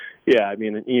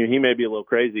 he may be a little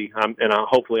crazy,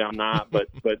 hopefully I'm not, but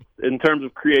in terms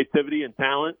of creativity and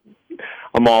talent,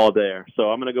 I'm all there.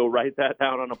 So I'm going to go write that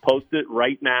down on a Post-it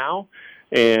right now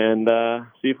and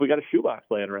see if we got a shoebox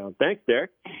laying around. Thanks,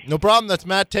 Derek. No problem. That's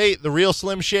Matt Tate, the real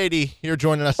Slim Shady, here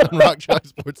joining us on Rock Chalk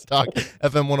Sports Talk,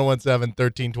 FM 1017,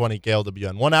 1320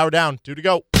 KLWN. 1 hour down, 2 to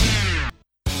go.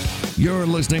 You're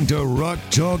listening to Rock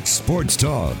Chalk Sports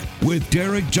Talk with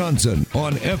Derek Johnson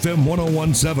on FM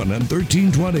 1017 and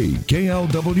 1320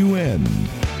 KLWN.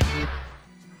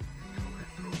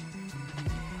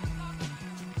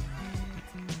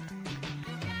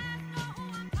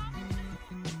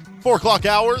 4 o'clock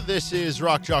hour. This is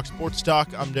Rock Chalk Sports Talk.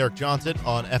 I'm Derek Johnson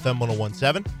on FM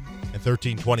 1017 and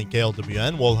 1320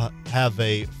 KLWN. We'll have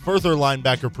a further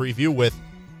linebacker preview with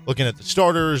looking at the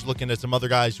starters, looking at some other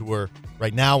guys who are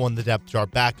right now on the depth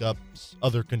chart, backups,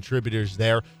 other contributors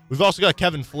there. We've also got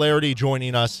Kevin Flaherty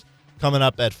joining us coming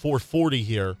up at 4:40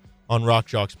 here on Rock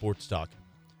Chalk Sports Talk.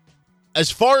 As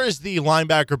far as the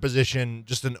linebacker position,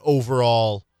 just an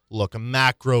overall look, a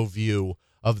macro view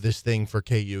of this thing for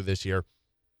KU this year.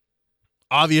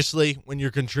 Obviously, when you're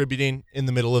contributing in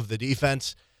the middle of the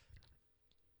defense,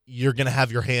 you're going to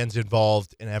have your hands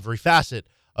involved in every facet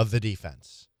of the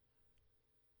defense.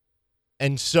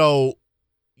 And so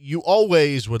you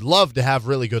always would love to have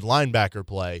really good linebacker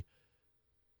play.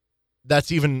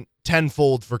 That's even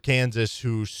tenfold for Kansas,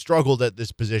 who struggled at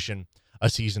this position a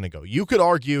season ago. You could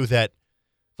argue that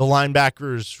the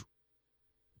linebackers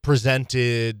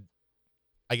presented,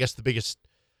 I guess, the biggest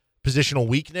positional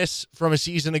weakness from a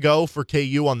season ago for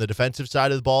KU on the defensive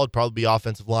side of the ball. It'd probably be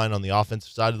offensive line on the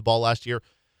offensive side of the ball last year.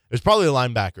 It was probably the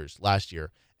linebackers last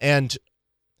year. And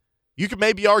you could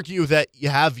maybe argue that you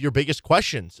have your biggest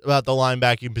questions about the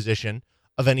linebacking position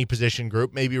of any position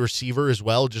group, maybe receiver as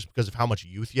well, just because of how much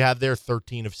youth you have there.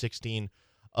 13 of 16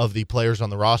 of the players on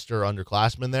the roster are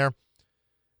underclassmen there.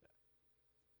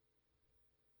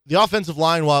 The offensive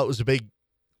line, while it was a big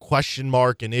question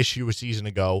mark and issue a season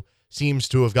ago, seems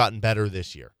to have gotten better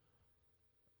this year.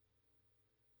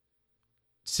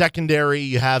 Secondary,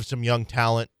 you have some young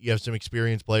talent. You have some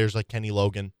experienced players like Kenny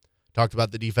Logan. Talked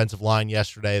about the defensive line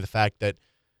yesterday, the fact that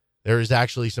there is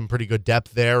actually some pretty good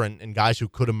depth there and guys who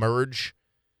could emerge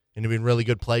into being really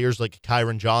good players like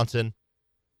Kyron Johnson.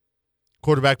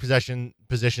 Quarterback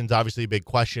position's obviously a big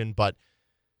question, but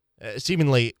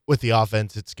seemingly with the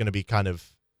offense, it's going to be kind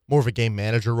of more of a game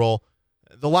manager role.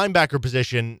 The linebacker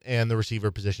position and the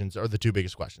receiver positions are the two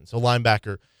biggest questions. So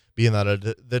linebacker being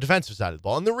the defensive side of the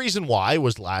ball. And the reason why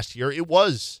was last year it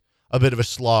was a bit of a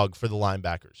slog for the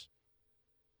linebackers.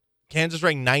 Kansas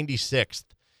ranked 96th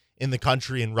in the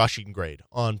country in rushing grade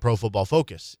on Pro Football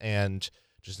Focus. And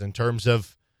just in terms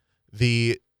of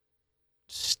the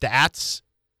stats,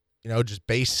 just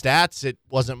base stats, it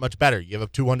wasn't much better. You gave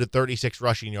up 236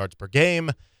 rushing yards per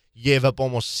game. You gave up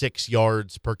almost 6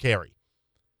 yards per carry.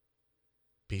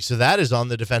 Piece of that is on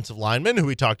the defensive linemen, who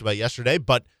we talked about yesterday,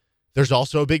 but there's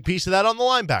also a big piece of that on the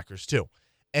linebackers too.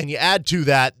 And you add to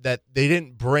that they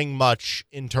didn't bring much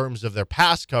in terms of their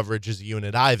pass coverage as a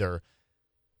unit either.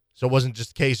 So it wasn't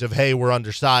just a case of, hey, we're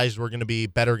undersized, we're going to be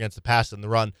better against the pass than the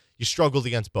run. You struggled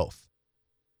against both.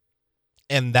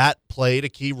 And that played a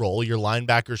key role. Your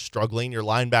linebackers struggling, your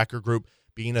linebacker group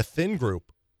being a thin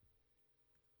group.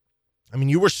 I mean,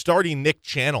 you were starting Nick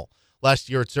Channel last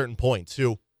year at certain points,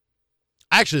 who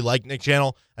I actually like Nick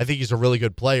Channel. I think he's a really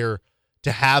good player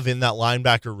to have in that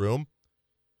linebacker room.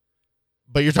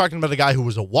 But you're talking about a guy who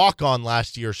was a walk-on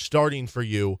last year starting for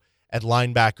you at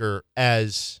linebacker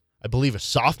as, I believe, a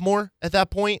sophomore at that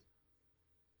point.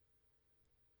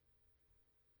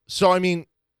 So, I mean,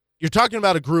 you're talking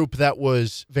about a group that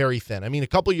was very thin. I mean, a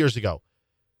couple years ago,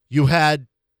 you had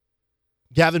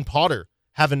Gavin Potter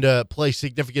having to play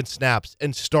significant snaps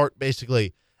and start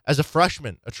basically as a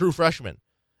freshman, a true freshman,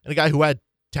 and a guy who had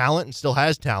talent and still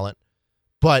has talent,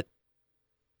 but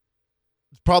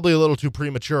probably a little too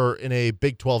premature in a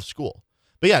Big 12 school.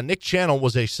 But yeah, Nick Channel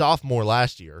was a sophomore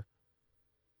last year,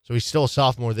 so he's still a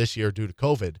sophomore this year due to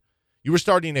COVID. You were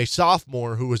starting a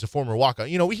sophomore who was a former walk-on.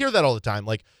 We hear that all the time,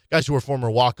 like guys who are former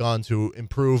walk-ons who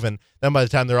improve, and then by the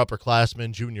time they're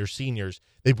upperclassmen, juniors, seniors,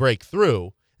 they break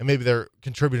through, and maybe they're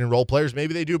contributing role players.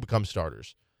 Maybe they do become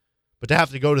starters. But to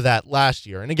have to go to that last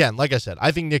year, and again, like I said,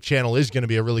 I think Nick Channel is going to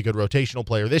be a really good rotational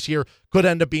player this year, could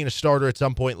end up being a starter at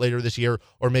some point later this year,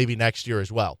 or maybe next year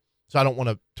as well. So I don't want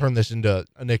to turn this into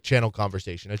a Nick Channel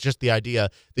conversation. It's just the idea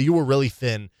that you were really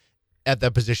thin at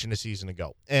that position a season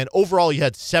ago. And overall, you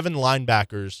had 7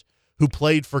 linebackers who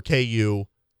played for KU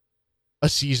a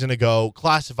season ago,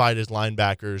 classified as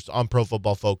linebackers on Pro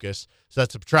Football Focus. So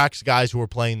that subtracts guys who were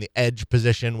playing the edge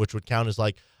position, which would count as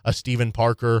like a Steven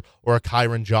Parker or a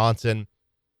Kyron Johnson.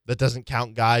 That doesn't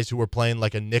count guys who were playing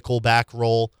like a nickelback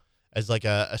role as like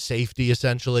a safety,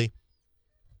 essentially.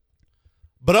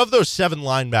 But of those 7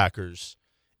 linebackers,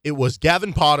 it was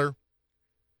Gavin Potter,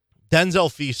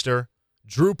 Denzel Feaster,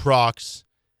 Drew Prox,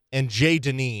 and Jay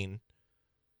Deneen.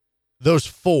 Those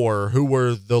 4 who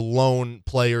were the lone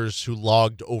players who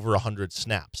logged over 100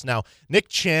 snaps. Now, Nick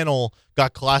Channel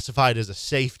got classified as a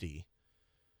safety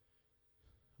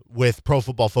with Pro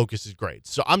Football Focus's grades.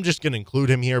 So I'm just going to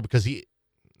include him here because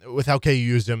with how KU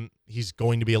used him, he's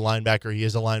going to be a linebacker. He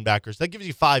is a linebacker. So that gives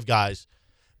you 5 guys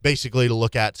basically to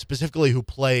look at, specifically who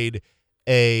played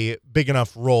a big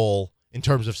enough role in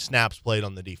terms of snaps played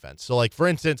on the defense. So, like, for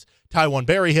instance, Taiwan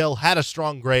Berryhill had a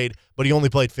strong grade, but he only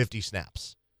played 50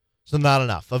 snaps. So not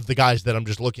enough of the guys that I'm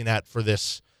just looking at for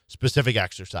this specific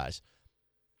exercise.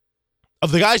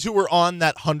 Of the guys who were on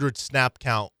that 100 snap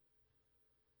count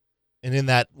and in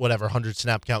that 100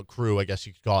 snap count crew, I guess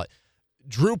you could call it,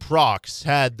 Drew Prox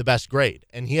had the best grade,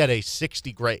 and he had a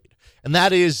 60 grade. And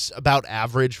that is about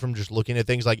average from just looking at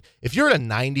things. Like, if you're at a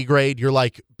 90 grade, you're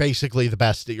like basically the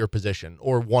best at your position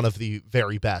or one of the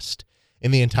very best in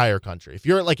the entire country. If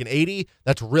you're at like an 80,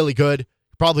 that's really good.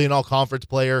 probably an all-conference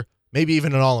player, maybe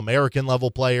even an all-American level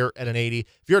player at an 80.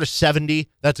 If you're at a 70,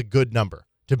 that's a good number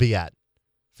to be at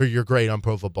for your grade on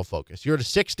Pro Football Focus. You're at a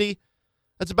 60,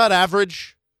 that's about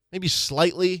average, maybe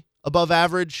slightly above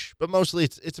average, but mostly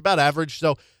it's about average,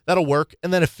 so that'll work.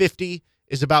 And then a 50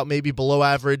 is about maybe below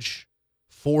average,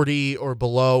 40 or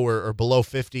below or below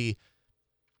 50,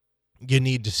 you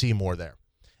need to see more there.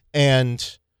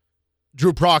 And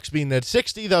Drew Prox being at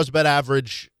 60, that was about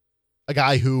average, a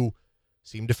guy who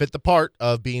seemed to fit the part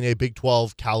of being a Big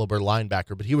 12 caliber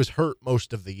linebacker, but he was hurt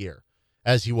most of the year,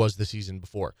 as he was the season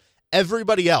before.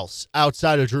 Everybody else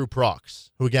outside of Drew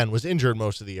Prox, who again was injured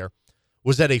most of the year,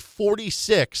 was at a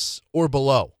 46 or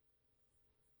below.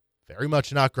 Very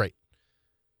much not great.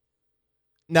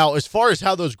 Now, as far as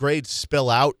how those grades spill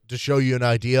out, to show you an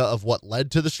idea of what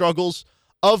led to the struggles,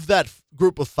 of that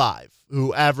group of 5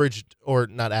 who averaged, or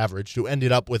not averaged, who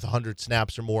ended up with 100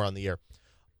 snaps or more on the year,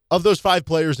 of those 5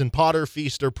 players in Potter,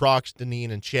 Feaster, Prox, Deneen,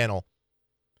 and Channel,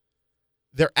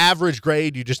 their average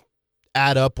grade, you just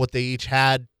add up what they each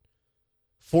had,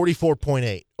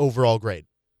 44.8 overall grade.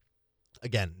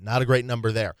 Again, not a great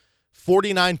number there.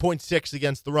 49.6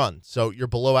 against the run, so you're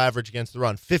below average against the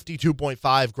run.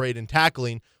 52.5 grade in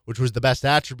tackling, which was the best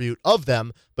attribute of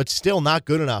them, but still not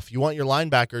good enough. You want your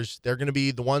linebackers, they're going to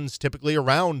be the ones typically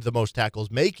around the most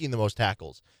tackles, making the most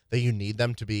tackles, that you need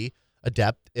them to be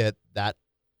adept at that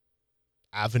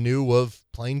avenue of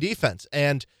playing defense.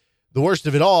 And the worst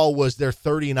of it all was their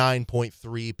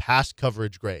 39.3 pass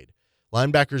coverage grade.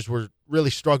 Linebackers were really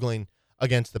struggling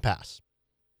against the pass.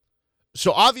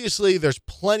 So obviously there's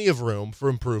plenty of room for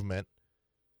improvement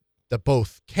that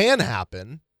both can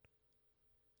happen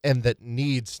and that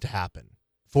needs to happen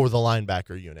for the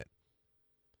linebacker unit.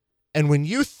 And when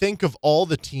you think of all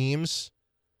the teams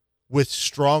with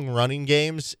strong running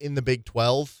games in the Big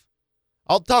 12,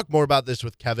 I'll talk more about this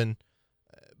with Kevin,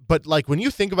 but like when you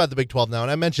think about the Big 12 now,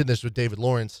 and I mentioned this with David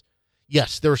Lawrence,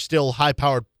 yes, there are still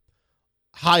high-powered,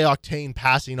 high-octane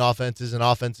passing offenses and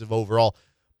offensive overall,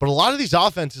 but a lot of these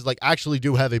offenses like actually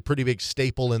do have a pretty big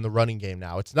staple in the running game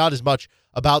now. It's not as much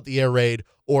about the air raid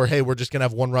or, hey, we're just going to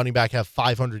have one running back have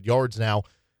 500 yards now.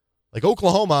 Like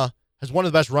Oklahoma has one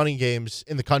of the best running games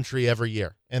in the country every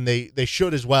year, and they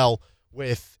should as well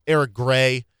with Eric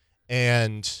Gray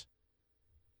and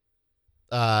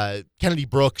Kennedy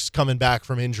Brooks coming back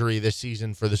from injury this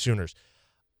season for the Sooners.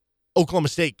 Oklahoma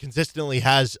State consistently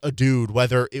has a dude,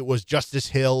 whether it was Justice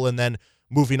Hill and then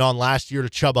moving on last year to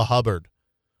Chubba Hubbard.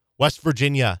 West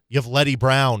Virginia, you have Letty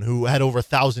Brown, who had over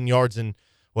 1,000 yards in,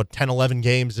 10, 11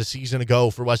 games a season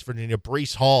ago for West Virginia.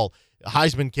 Breece Hall, a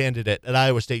Heisman candidate at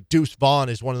Iowa State. Deuce Vaughn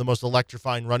is one of the most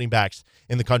electrifying running backs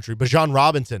in the country. Bijan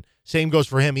Robinson, same goes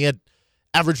for him. He had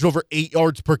averaged over 8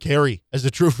 yards per carry as a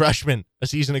true freshman a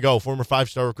season ago, former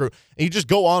 5-star recruit. And you just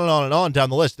go on and on and on down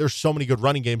the list. There's so many good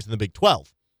running games in the Big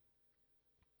 12.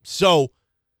 So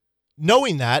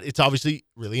knowing that, it's obviously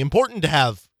really important to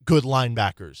have good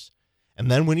linebackers. And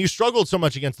then when you struggled so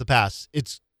much against the pass,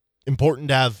 it's important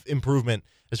to have improvement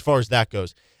as far as that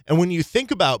goes. And when you think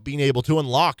about being able to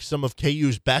unlock some of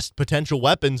KU's best potential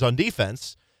weapons on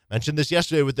defense, mentioned this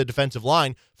yesterday with the defensive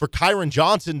line, for Kyron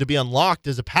Johnson to be unlocked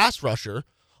as a pass rusher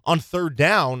on third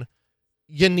down,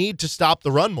 you need to stop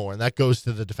the run more. And that goes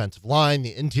to the defensive line,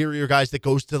 the interior guys, that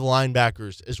goes to the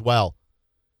linebackers as well.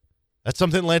 That's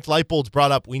something Lance Leipold's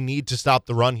brought up. We need to stop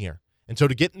the run here. And so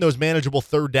to get in those manageable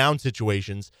third down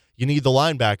situations, you need the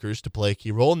linebackers to play a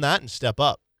key role in that and step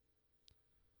up.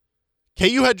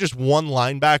 KU had just one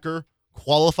linebacker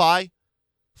qualify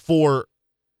for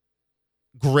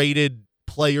graded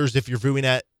players if you're viewing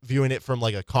it from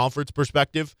like a conference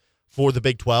perspective for the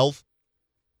Big 12.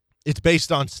 It's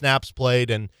based on snaps played,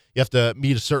 and you have to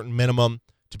meet a certain minimum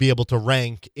to be able to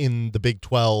rank in the Big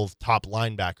 12 top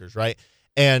linebackers, right?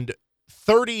 And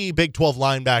 30 Big 12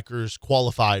 linebackers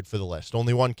qualified for the list.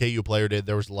 Only one KU player did.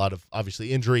 There was a lot of,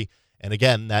 obviously, injury. And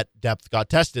again, that depth got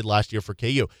tested last year for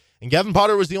KU. And Gavin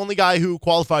Potter was the only guy who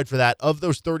qualified for that. Of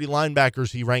those 30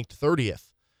 linebackers, he ranked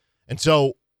 30th. And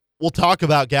so we'll talk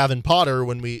about Gavin Potter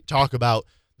when we talk about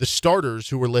the starters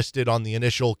who were listed on the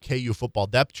initial KU football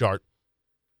depth chart.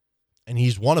 And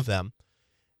he's one of them.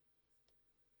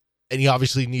 And he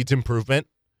obviously needs improvement.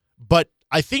 But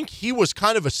I think he was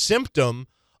kind of a symptom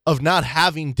of not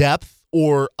having depth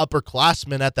or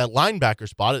upperclassmen at that linebacker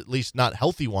spot, at least not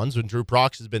healthy ones when Drew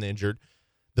Prox has been injured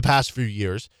the past few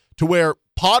years, to where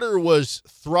Potter was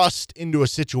thrust into a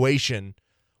situation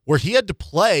where he had to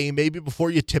play maybe before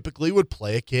you typically would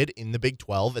play a kid in the Big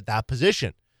 12 at that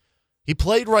position. He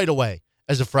played right away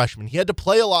as a freshman. He had to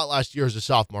play a lot last year as a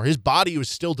sophomore. His body was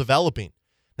still developing.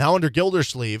 Now under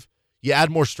Gildersleeve, you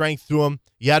add more strength to him,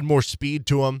 you add more speed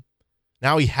to him.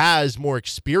 Now he has more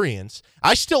experience.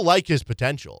 I still like his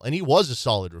potential, and he was a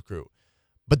solid recruit.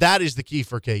 But that is the key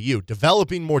for KU,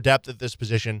 developing more depth at this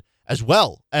position as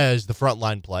well as the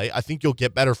frontline play. I think you'll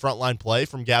get better frontline play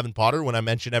from Gavin Potter when I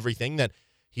mention everything that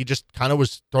he just kind of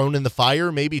was thrown in the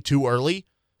fire maybe too early.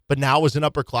 But now as an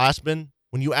upperclassman,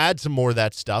 when you add some more of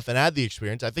that stuff and add the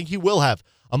experience, I think he will have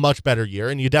a much better year,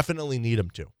 and you definitely need him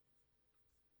to.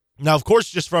 Now, of course,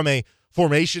 just from a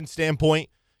formation standpoint,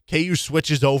 KU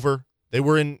switches over. They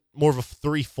were in more of a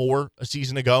 3-4 a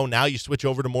season ago. Now you switch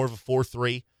over to more of a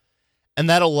 4-3. And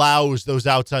that allows those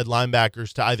outside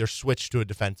linebackers to either switch to a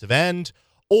defensive end,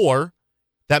 or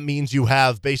that means you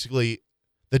have basically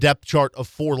the depth chart of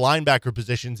 4 linebacker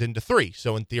positions into 3.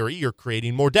 So in theory, you're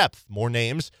creating more depth, more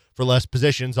names for less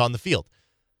positions on the field.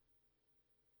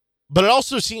 But it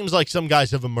also seems like some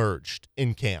guys have emerged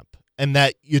in camp, and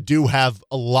that you do have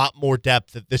a lot more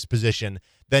depth at this position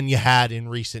than you had in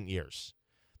recent years.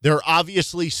 There are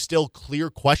obviously still clear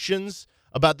questions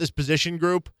about this position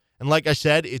group, and like I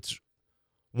said, it's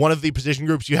one of the position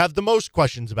groups you have the most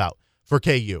questions about for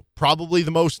KU. Probably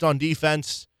the most on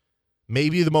defense,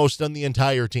 maybe the most on the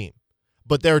entire team.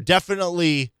 But there are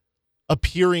definitely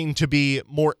appearing to be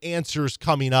more answers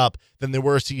coming up than there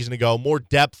were a season ago, more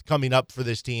depth coming up for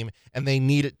this team, and they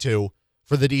need it to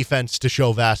for the defense to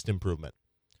show vast improvement.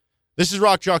 This is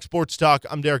Rock Chalk Sports Talk.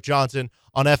 I'm Derek Johnson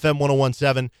on FM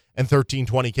 101.7 and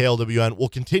 1320 KLWN. We'll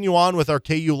continue on with our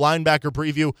KU linebacker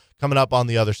preview coming up on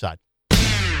the other side.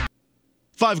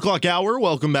 5 o'clock hour.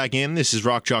 Welcome back in. This is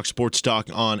Rock Chalk Sports Talk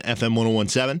on FM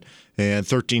 101.7 and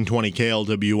 1320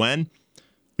 KLWN.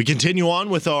 We continue on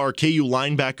with our KU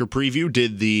linebacker preview.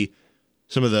 Did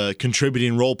some of the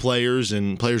contributing role players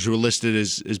and players who were listed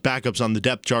as backups on the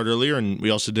depth chart earlier, and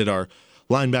we also did our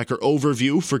linebacker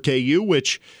overview for KU,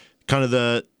 which kind of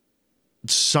the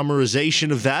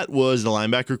summarization of that was the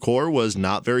linebacker core was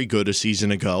not very good a season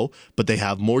ago, but they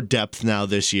have more depth now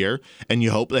this year, and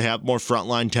you hope they have more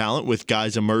frontline talent with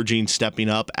guys emerging, stepping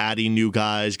up, adding new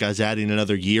guys adding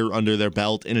another year under their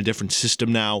belt in a different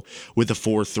system now with a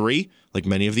 4-3. Like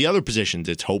many of the other positions,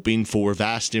 it's hoping for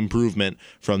vast improvement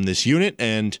from this unit,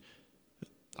 and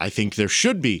I think there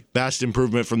should be vast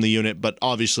improvement from the unit, but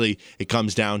obviously it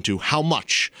comes down to how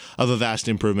much of a vast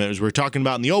improvement. As we're talking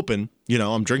about in the open,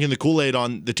 I'm drinking the Kool-Aid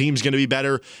on the team's going to be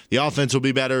better, the offense will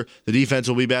be better, the defense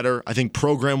will be better. I think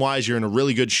program-wise, you're in a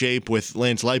really good shape with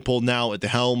Lance Leipold now at the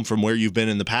helm from where you've been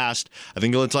in the past. I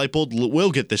think Lance Leipold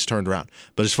will get this turned around.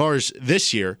 But as far as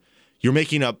this year, you're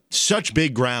making up such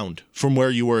big ground from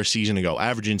where you were a season ago,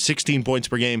 averaging 16 points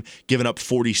per game, giving up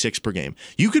 46 per game.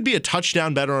 You could be a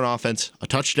touchdown better on offense, a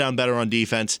touchdown better on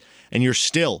defense, and you're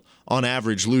still, on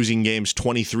average, losing games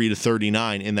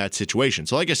 23-39 in that situation.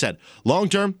 So like I said, long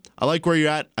term, I like where you're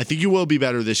at. I think you will be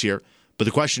better this year. But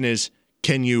the question is,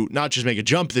 can you not just make a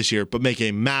jump this year, but make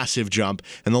a massive jump?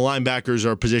 And the linebackers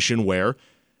are a position where,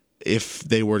 if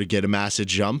they were to get a massive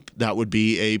jump, that would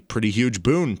be a pretty huge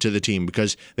boon to the team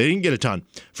because they didn't get a ton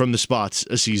from the spots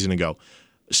a season ago.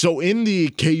 So in the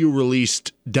KU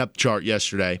released depth chart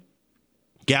yesterday,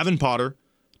 Gavin Potter,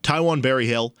 Taiwan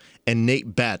Berryhill, and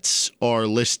Nate Betts are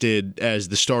listed as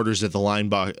the starters at the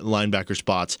linebacker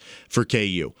spots for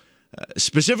KU.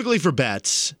 Specifically for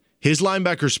Betts, his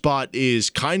linebacker spot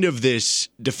is kind of this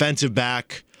defensive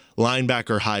back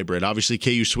linebacker hybrid. Obviously,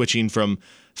 KU switching from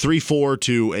 3-4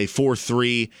 to a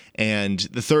 4-3, and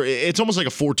the third, it's almost like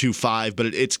a 4-2-5, but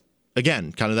it's,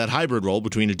 again, kind of that hybrid role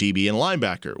between a DB and a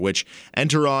linebacker, which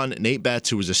enter on Nate Betts,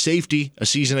 who was a safety a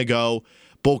season ago,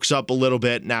 bulks up a little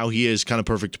bit. Now he is kind of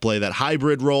perfect to play that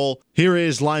hybrid role. Here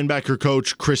is linebacker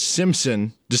coach Chris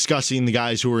Simpson discussing the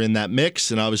guys who are in that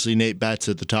mix, and obviously Nate Betts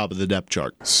at the top of the depth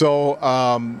chart. So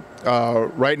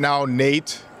right now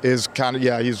Nate is kind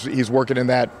of, he's working in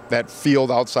that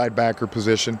field outside backer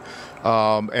position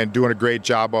and doing a great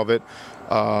job of it.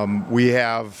 We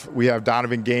have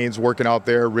Donovan Gaines working out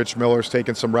there. Rich Miller's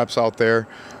taking some reps out there,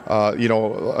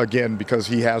 again, because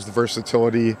he has the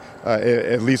versatility,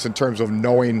 at least in terms of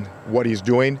knowing what he's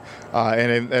doing.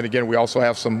 And again, we also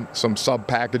have some sub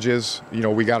packages.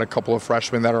 We got a couple of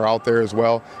freshmen that are out there as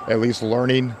well, at least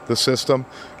learning the system.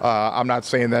 I'm not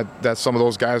saying that some of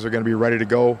those guys are going to be ready to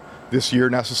go this year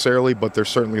necessarily, but they're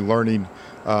certainly learning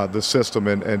the system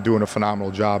and doing a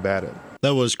phenomenal job at it.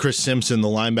 That was Chris Simpson, the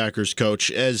linebackers coach.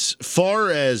 As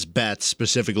far as Betts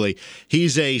specifically,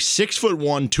 he's a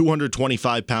 6'1",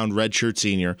 225-pound redshirt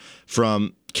senior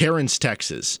from Cairns,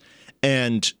 Texas.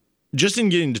 And just in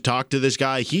getting to talk to this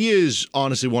guy, he is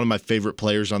honestly one of my favorite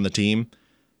players on the team.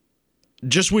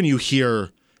 Just when you hear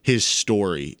his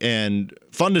story, and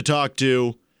fun to talk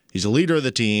to, he's a leader of the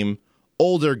team,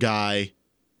 older guy,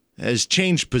 has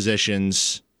changed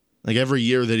positions, like every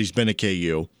year that he's been at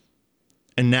KU.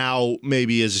 And now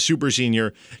maybe as a super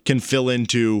senior can fill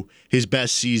into his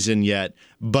best season yet.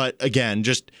 But again,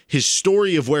 just his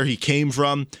story of where he came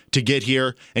from to get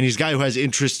here. And he's a guy who has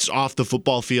interests off the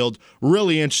football field.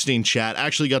 Really interesting chat.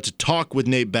 Actually got to talk with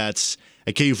Nate Betts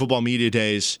at KU Football Media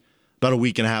Days about a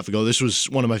week and a half ago. This was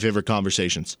one of my favorite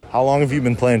conversations. How long have you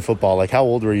been playing football? Like, how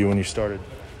old were you when you started?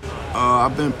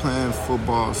 I've been playing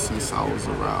football since I was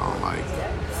around,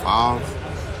 5.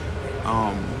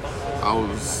 I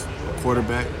was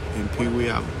quarterback in Pee Wee.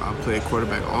 I played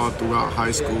quarterback all throughout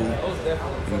high school.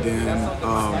 And then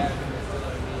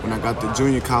when I got to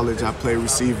junior college, I played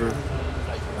receiver.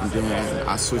 And then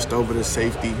I switched over to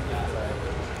safety.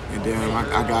 And then when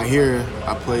I got here,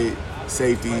 I played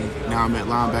safety. Now I'm at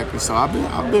linebacker. So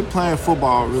I've been playing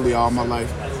football really all my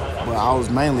life. But I was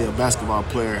mainly a basketball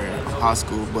player in high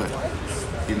school. But,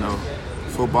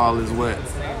 football is what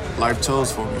life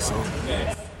chose for me. So.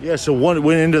 Yeah, so what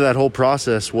went into that whole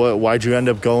process? Why'd you end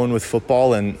up going with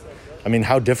football? And, I mean,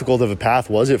 how difficult of a path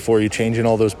was it for you, changing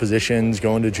all those positions,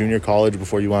 going to junior college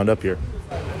before you wound up here?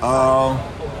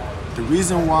 The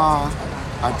reason why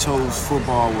I chose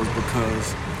football was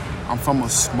because I'm from a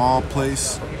small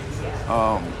place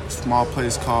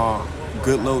called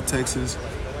Goodloe, Texas.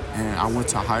 And I went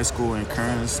to high school in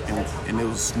Kearns, and it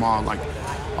was small.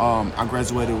 I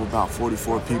graduated with about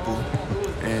 44 people.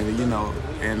 And,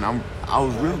 and I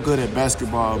was real good at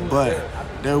basketball, but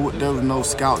there was no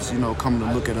scouts, coming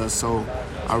to look at us. So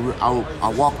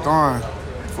I walked on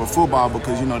for football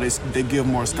because, they give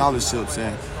more scholarships,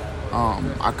 and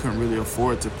I couldn't really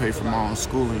afford to pay for my own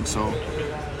schooling. So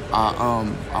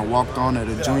I walked on at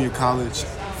a junior college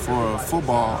for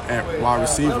football at wide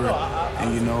receiver,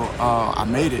 and, I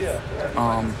made it.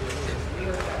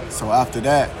 So after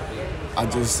that, I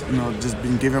just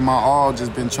been giving my all,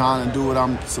 just been trying to do what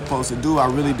I'm supposed to do. I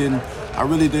really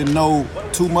didn't know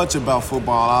too much about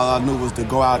football. All I knew was to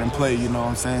go out and play, you know what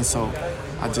I'm saying? So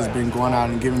I just been going out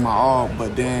and giving my all.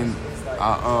 But then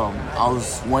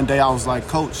one day I was like,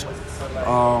 Coach,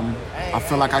 I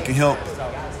feel like I can help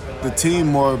the team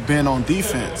more being on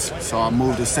defense. So I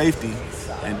moved to safety.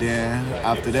 And then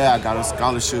after that, I got a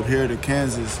scholarship here to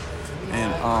Kansas.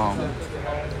 And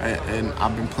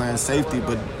I've been playing safety,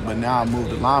 but now I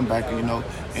moved to linebacker,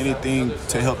 anything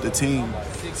to help the team.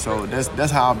 So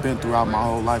that's how I've been throughout my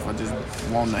whole life. I just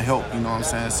want to help, you know what I'm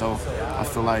saying? So I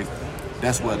feel like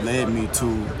that's what led me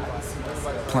to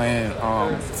playing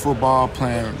football,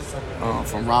 playing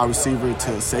from wide receiver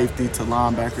to safety to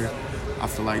linebacker. I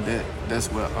feel like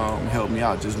that's what helped me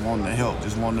out, just wanting to help,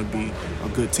 just wanting to be a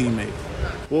good teammate.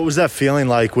 What was that feeling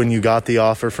like when you got the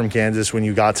offer from Kansas, when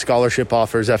you got scholarship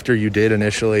offers after you did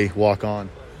initially walk on?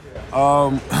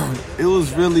 It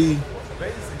was really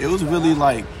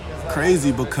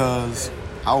crazy because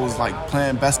I was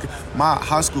playing basketball. My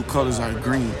high school colors are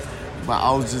green, but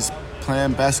I was just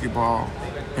playing basketball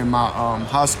in my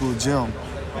high school gym,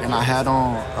 and I had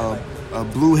on a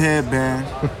blue headband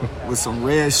with some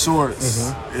red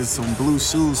shorts and some blue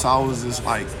shoes. So I was just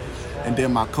and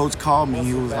then my coach called me.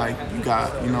 He was like, "You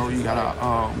got an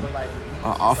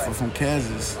offer from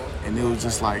Kansas," and it was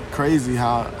just crazy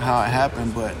how it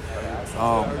happened. But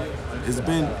it's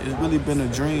really been a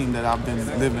dream that I've been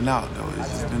living out. Though it's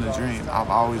just been a dream.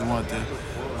 I've always wanted to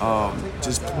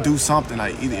just do something.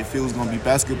 Either if it was going to be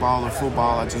basketball or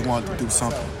football, I just wanted to do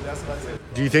something.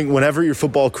 Do you think whenever your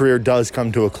football career does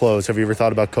come to a close, have you ever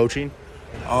thought about coaching?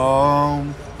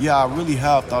 Yeah, I really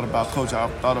have thought about coaching.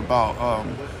 I've thought about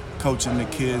coaching the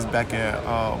kids back at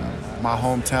my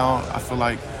hometown. I feel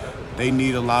like they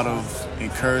need a lot of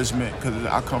encouragement because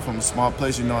I come from a small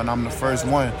place, and I'm the first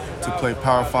one to play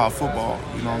Power 5 football,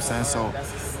 you know what I'm saying? So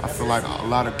I feel like a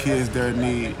lot of kids there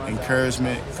need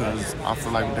encouragement because I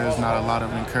feel like there's not a lot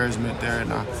of encouragement there,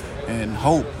 and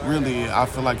hope, really. I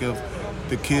feel like if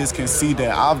the kids can see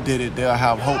that I've did it, they'll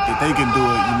have hope that they can do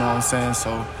it, you know what I'm saying?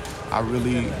 So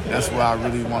that's what I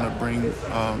really want to bring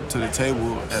to the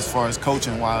table as far as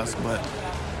coaching wise. But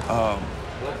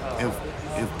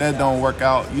if that don't work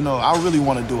out, I really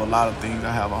want to do a lot of things.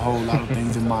 I have a whole lot of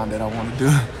things in mind that I want to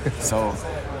do. So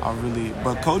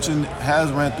but coaching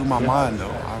has ran through my mind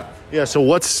though. Yeah. So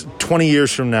what's 20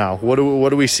 years from now? What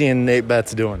are we seeing Nate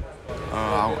Betts doing?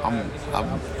 I'm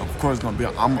of course gonna be.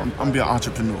 I'm gonna be an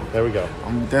entrepreneur. There we go.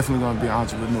 I'm definitely gonna be an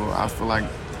entrepreneur. I feel like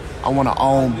I want to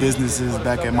own businesses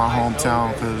back in my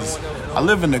hometown because I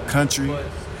live in the country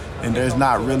and there's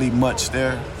not really much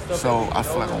there. So I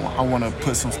feel like I want to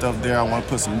put some stuff there. I want to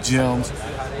put some gyms,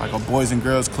 like a Boys and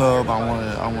Girls Club. I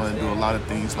want to do a lot of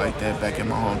things like that back in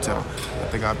my hometown. I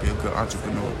think I'd be a good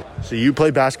entrepreneur. So you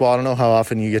play basketball. I don't know how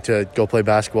often you get to go play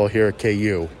basketball here at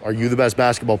KU. Are you the best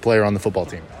basketball player on the football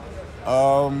team?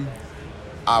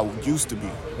 I used to be.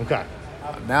 Okay.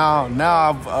 Now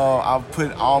I've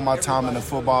put all my time into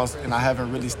football, and I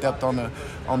haven't really stepped on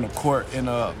the court in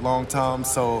a long time.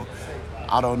 So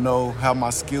I don't know how my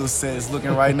skill set is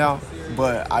looking right now,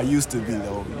 but I used to be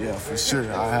though. Yeah, for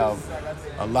sure. I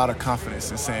have a lot of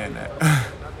confidence in saying that.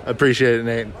 I appreciate it,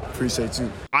 Nate. Appreciate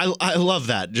you. I love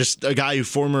that. Just a guy who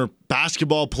former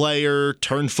basketball player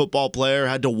turned football player,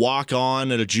 had to walk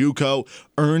on at a JUCO,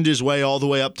 earned his way all the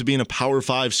way up to being a Power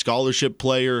 5 scholarship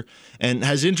player, and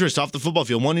has interest off the football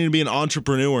field, wanting to be an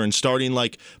entrepreneur and starting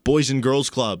like boys and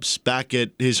girls clubs back at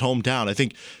his hometown. I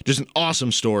think just an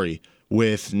awesome story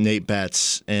with Nate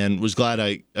Betts, and was glad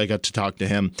I got to talk to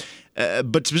him.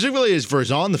 But specifically as for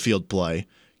his on-the-field play,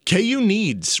 KU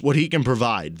needs what he can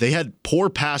provide. They had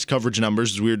poor pass coverage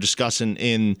numbers, as we were discussing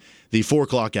in the 4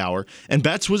 o'clock hour, and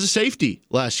Betts was a safety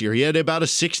last year. He had about a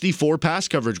 64 pass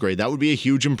coverage grade. That would be a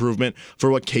huge improvement for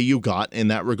what KU got in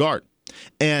that regard.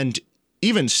 And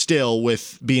even still,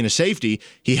 with being a safety,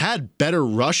 he had better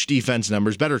rush defense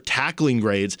numbers, better tackling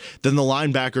grades than the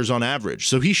linebackers on average.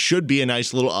 So he should be a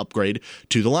nice little upgrade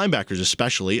to the linebackers,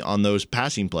 especially on those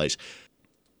passing plays.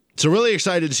 So really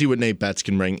excited to see what Nate Betts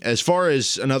can bring. As far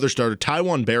as another starter,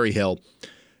 Taiwan Berryhill,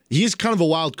 he's kind of a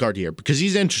wild card here because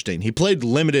he's interesting. He played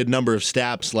limited number of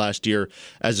snaps last year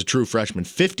as a true freshman,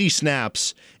 50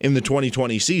 snaps in the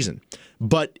 2020 season.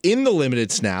 But in the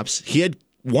limited snaps, he had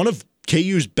one of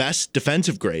KU's best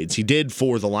defensive grades. He did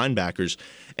for the linebackers,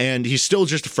 and he's still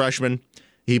just a freshman.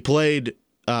 He played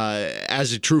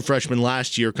as a true freshman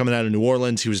last year coming out of New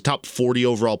Orleans. He was a top 40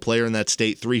 overall player in that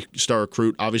state, 3-star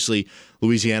recruit. Obviously,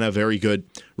 Louisiana, very good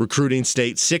recruiting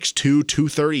state. 6'2",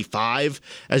 235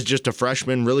 as just a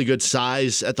freshman. Really good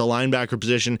size at the linebacker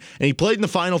position. And he played in the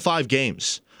final 5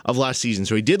 games of last season.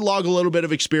 So he did log a little bit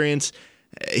of experience.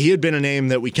 He had been a name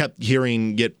that we kept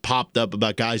hearing get popped up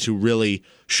about guys who really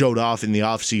showed off in the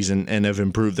offseason and have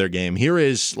improved their game. Here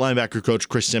is linebacker coach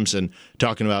Chris Simpson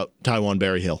talking about Taiwan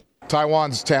Berryhill.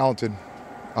 Taiwan's talented.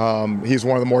 He's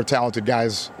one of the more talented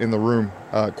guys in the room,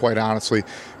 quite honestly,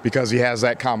 because he has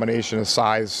that combination of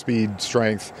size, speed,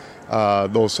 strength,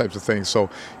 those types of things. So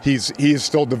he's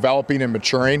still developing and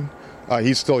maturing.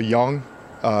 He's still young.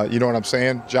 You know what I'm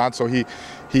saying, John? So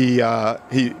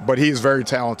but he is very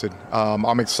talented.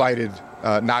 I'm excited,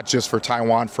 not just for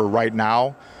Taiwan for right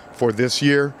now, for this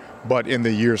year, but in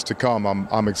the years to come.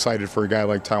 I'm excited for a guy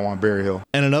like Taiwan Berryhill.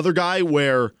 And another guy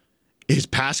where his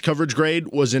pass coverage grade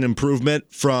was an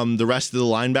improvement from the rest of the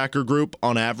linebacker group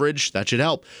on average. That should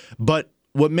help. But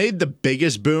what made the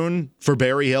biggest boon for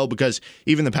Berryhill, because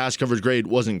even the pass coverage grade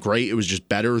wasn't great, it was just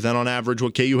better than on average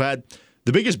what KU had.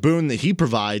 The biggest boon that he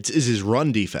provides is his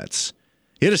run defense.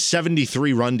 He had a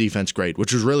 73 run defense grade,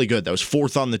 which was really good. That was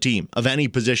 4th on the team of any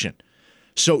position.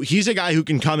 So he's a guy who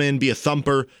can come in, be a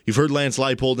thumper. You've heard Lance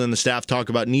Leipold and the staff talk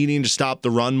about needing to stop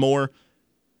the run more.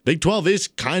 Big 12 is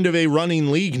kind of a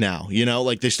running league now,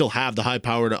 like they still have the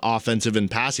high-powered offensive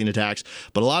and passing attacks,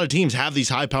 but a lot of teams have these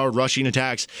high-powered rushing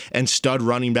attacks and stud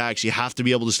running backs. You have to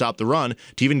be able to stop the run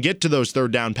to even get to those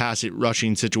third down pass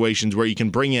rushing situations where you can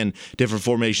bring in different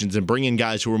formations and bring in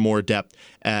guys who are more adept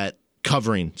at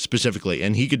covering specifically,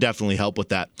 and he could definitely help with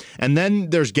that. And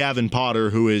then there's Gavin Potter,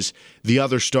 who is the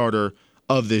other starter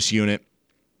of this unit.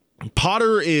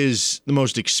 Potter is the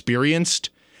most experienced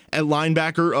at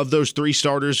linebacker of those 3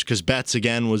 starters because Betts,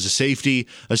 again, was a safety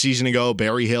a season ago.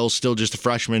 Berryhill, still just a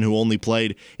freshman who only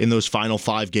played in those final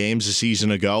 5 games a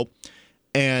season ago.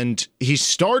 And he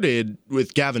started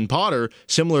with Gavin Potter,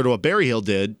 similar to what Berryhill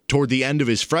did, toward the end of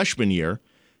his freshman year.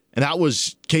 And that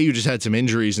was, KU just had some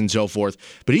injuries and so forth.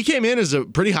 But he came in as a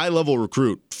pretty high-level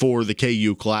recruit for the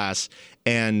KU class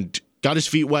and got his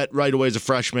feet wet right away as a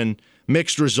freshman.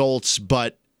 Mixed results,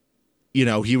 but,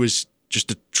 he was just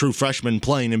a true freshman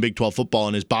playing in Big 12 football,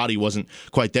 and his body wasn't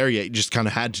quite there yet. You just kind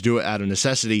of had to do it out of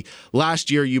necessity. Last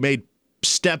year, you made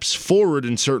steps forward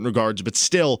in certain regards, but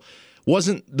still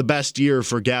wasn't the best year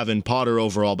for Gavin Potter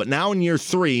overall. But now in year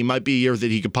 3 might be a year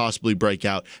that he could possibly break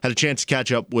out. Had a chance to catch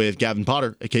up with Gavin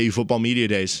Potter at KU Football Media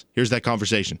Days. Here's that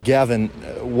conversation. Gavin,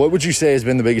 what would you say has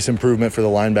been the biggest improvement for the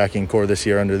linebacking core this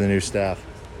year under the new staff?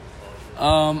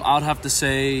 I would have to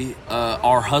say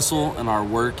our hustle and our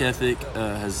work ethic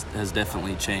has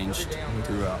definitely changed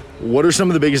throughout. What are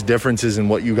some of the biggest differences in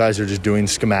what you guys are just doing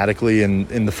schematically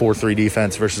in the 4-3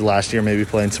 defense versus last year, maybe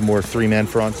playing some more 3-man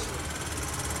fronts?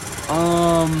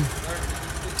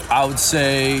 I would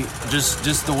say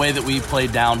just the way that we play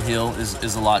downhill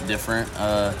is a lot different.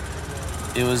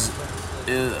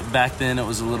 Back then it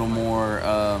was a little more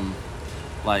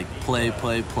like play,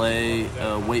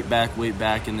 weight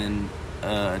back, and then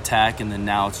attack, and then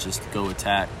now it's just go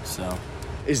attack. So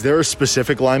Is there a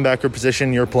specific linebacker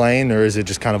position you're playing, or is it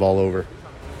just kind of all over?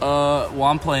 Well,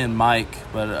 I'm playing Mike,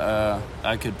 but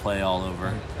I could play all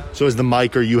over. So as the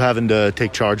Mike, are you having to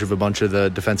take charge of a bunch of the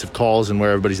defensive calls and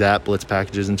where everybody's at, blitz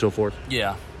packages and so forth?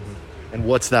 Yeah. And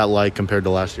what's that like compared to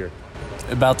last year?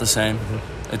 About the same.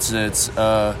 It's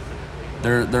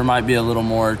there might be a little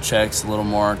more checks, a little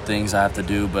more things I have to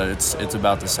do, but it's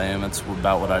about the same. It's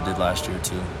about what I did last year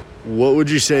too. What would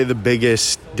you say the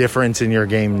biggest difference in your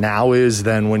game now is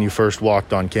than when you first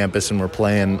walked on campus and were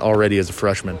playing already as a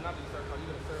freshman?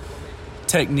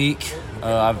 Technique.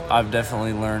 I've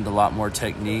definitely learned a lot more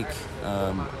technique.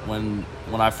 When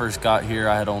I first got here,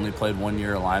 I had only played 1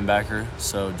 year of linebacker,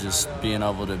 so just being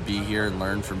able to be here and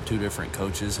learn from 2 different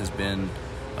coaches has been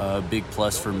a big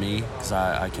plus for me, because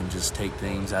I can just take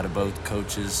things out of both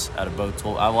coaches, out of both.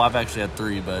 Well, I've actually had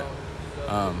 3, but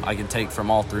I can take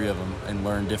from all 3 of them and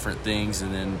learn different things,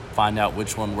 and then find out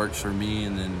which one works for me,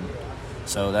 and then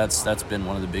so that's been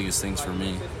one of the biggest things for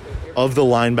me. Of the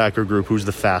linebacker group, who's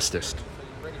the fastest?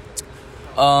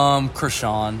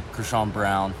 Krishan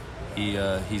Brown.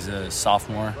 He's a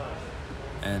sophomore,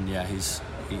 and yeah,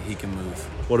 he can move.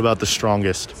 What about the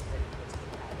strongest?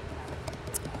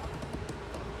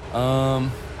 I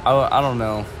don't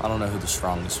know. I don't know who the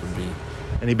strongest would be.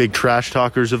 Any big trash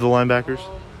talkers of the linebackers?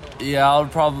 Yeah, I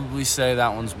would probably say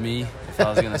that one's me. If I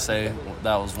was going to say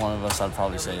that was one of us, I'd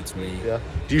probably say it's me. Yeah.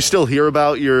 Do you still hear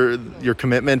about your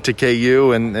commitment to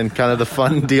KU and kind of the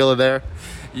fun deal there?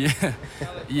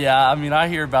 Yeah. I mean, I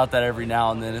hear about that every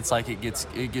now and then. It's like it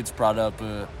gets brought up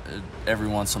every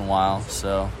once in a while.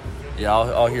 So, yeah,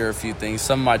 I'll hear a few things.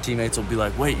 Some of my teammates will be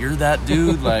like, "Wait, you're that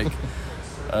dude?" like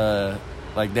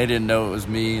they didn't know it was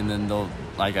me, and then they'll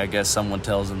I guess someone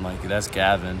tells them that's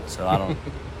Gavin. So I don't.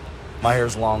 My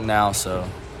hair's long now, so.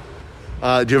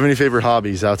 Do you have any favorite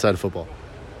hobbies outside of football?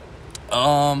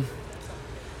 I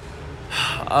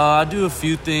do a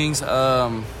few things.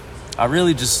 I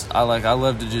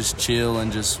love to just chill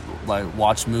and just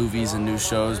watch movies and new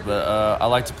shows, but I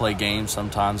like to play games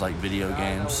sometimes, like video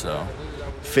games. So,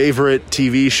 favorite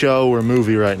TV show or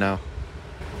movie right now?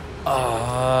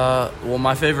 Well,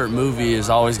 my favorite movie is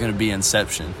always going to be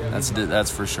Inception.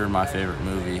 That's for sure my favorite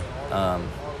movie.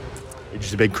 You're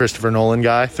just a big Christopher Nolan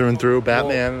guy through and through,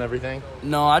 Batman and everything?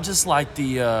 No, I just like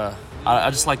the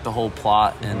I just like the whole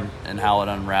plot and how it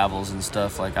unravels and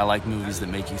stuff. I like movies that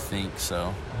make you think,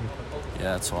 so yeah,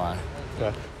 that's why.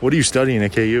 Okay. What are you studying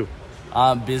at KU?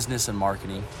 Business and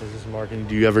marketing. Business and marketing.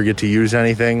 Do you ever get to use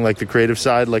anything like the creative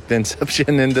side, like the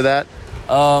Inception into that?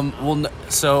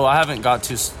 So I haven't got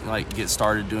to get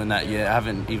started doing that yet. I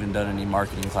haven't even done any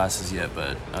marketing classes yet,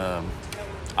 but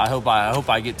I hope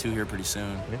I get to here pretty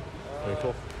soon. Yeah. Very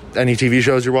cool. Any TV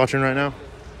shows you're watching right now?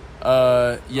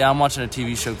 Yeah, I'm watching a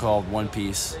TV show called One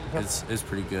Piece. It's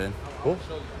pretty good. Cool.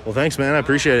 Well, thanks, man. I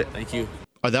appreciate it. Thank you.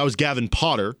 That was Gavin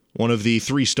Potter, one of the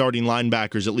 3 starting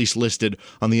linebackers at least listed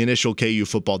on the initial KU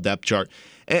football depth chart.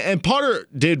 And Potter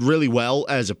did really well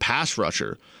as a pass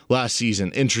rusher last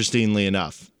season, interestingly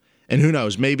enough. And who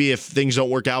knows, maybe if things don't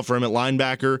work out for him at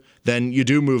linebacker, then you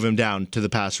do move him down to the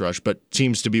pass rush, but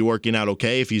seems to be working out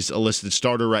okay if he's a listed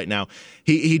starter right now.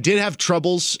 He did have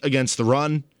troubles against the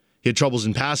run. He had troubles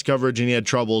in pass coverage, and he had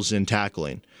troubles in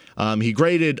tackling. He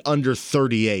graded under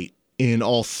 38 in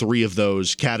all 3 of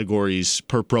those categories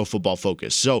per Pro Football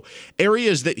Focus. So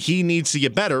areas that he needs to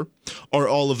get better are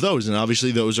all of those, and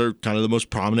obviously those are kind of the most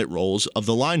prominent roles of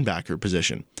the linebacker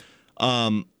position.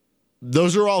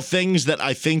 Those are all things that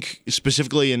I think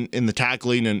specifically in the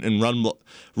tackling and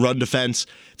run defense,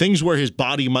 things where his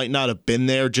body might not have been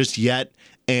there just yet,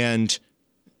 and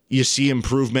you see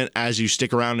improvement as you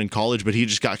stick around in college, but he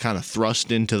just got kind of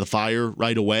thrust into the fire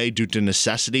right away due to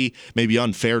necessity, maybe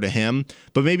unfair to him.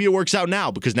 But maybe it works out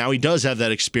now because now he does have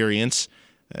that experience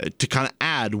to kind of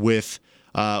add with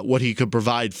what he could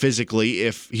provide physically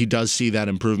if he does see that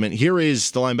improvement. Here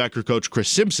is the linebacker coach, Chris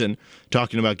Simpson,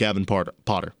 talking about Gavin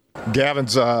Potter.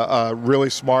 Gavin's really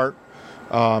smart.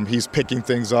 He's picking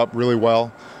things up really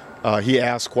well. He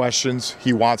asks questions.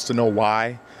 He wants to know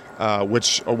why,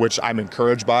 which I'm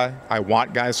encouraged by. I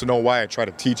want guys to know why. I try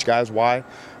to teach guys why.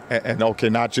 And okay,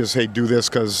 not just, hey, do this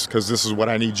because this is what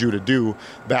I need you to do.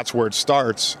 That's where it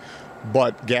starts.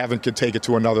 But Gavin can take it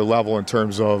to another level in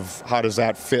terms of how does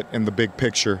that fit in the big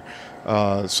picture.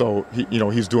 So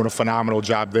he's doing a phenomenal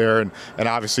job there, and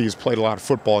obviously he's played a lot of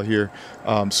football here.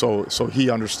 So he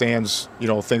understands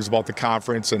things about the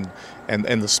conference and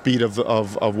the speed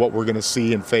of what we're going to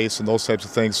see and face and those types of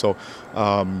things. So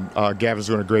Gavin's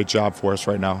doing a great job for us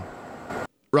right now.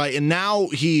 Right, and now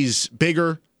he's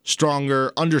bigger,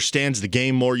 stronger, understands the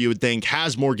game more, you would think,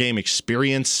 has more game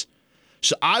experience.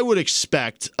 So I would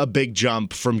expect a big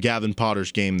jump from Gavin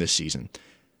Potter's game this season.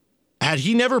 Had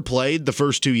he never played the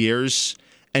first 2 years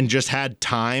and just had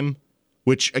time,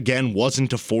 which again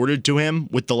wasn't afforded to him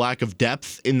with the lack of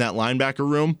depth in that linebacker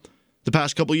room the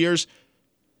past couple years,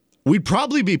 we'd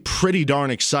probably be pretty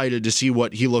darn excited to see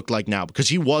what he looked like now, because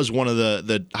he was one of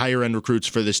the higher end recruits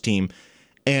for this team.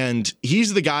 And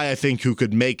he's the guy I think who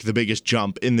could make the biggest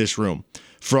jump in this room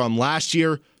from last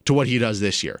year to what he does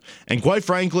this year. And quite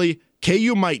frankly,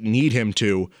 KU might need him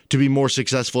to be more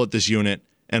successful at this unit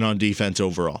and on defense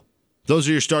overall. Those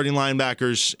are your starting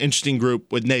linebackers. Interesting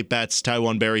group with Nate Betts,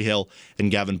 Taiwan Berryhill, and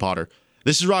Gavin Potter.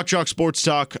 This is Rock Chalk Sports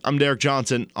Talk. I'm Derek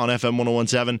Johnson on FM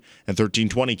 1017 and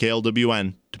 1320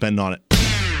 KLWN. Depend on it.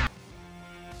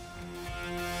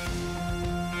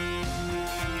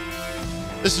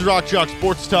 This is Rock Chalk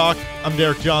Sports Talk. I'm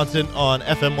Derek Johnson on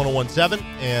FM 1017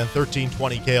 and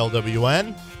 1320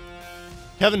 KLWN.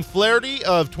 Kevin Flaherty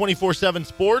of 24/7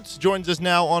 Sports joins us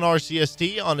now on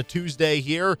RCST on a Tuesday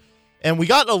here. And we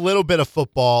got a little bit of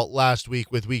football last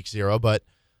week with Week 0, but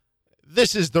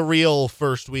this is the real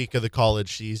first week of the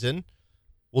college season.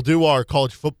 We'll do our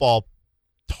college football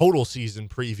total season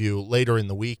preview later in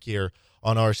the week here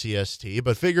on RCST,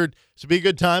 but figured this would be a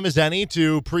good time as any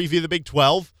to preview the Big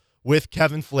 12 with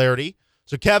Kevin Flaherty.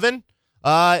 So, Kevin,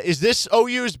 is this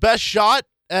OU's best shot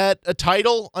at a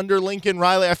title under Lincoln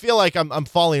Riley? I feel like I'm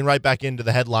falling right back into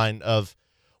the headline of,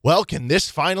 well, can this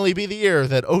finally be the year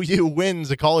that OU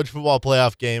wins a college football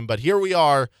playoff game? But here we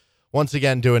are once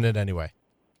again doing it anyway.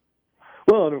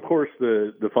 Well, and of course,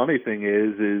 the funny thing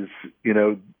is you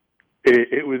know,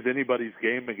 it was anybody's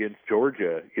game against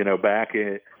Georgia, you know, back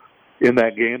in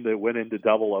that game that went into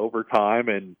double overtime,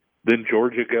 and then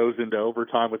Georgia goes into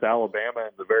overtime with Alabama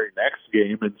in the very next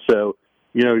game. And so,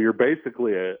 you know, you're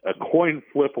basically a coin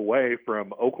flip away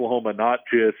from Oklahoma not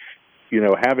just, you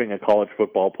know, having a college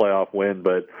football playoff win,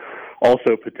 but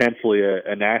also potentially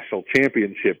a national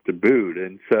championship to boot.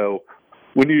 And so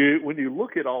when you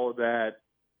look at all of that,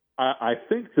 I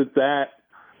think that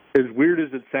as weird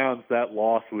as it sounds, that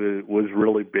loss was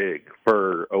really big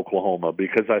for Oklahoma,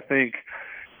 because I think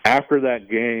after that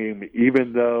game,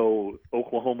 even though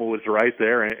Oklahoma was right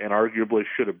there and arguably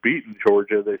should have beaten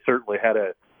Georgia, they certainly had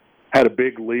a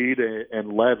big lead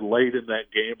and led late in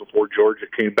that game before Georgia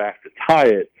came back to tie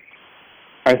it.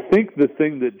 I think the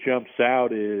thing that jumps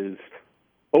out is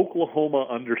Oklahoma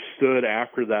understood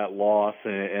after that loss,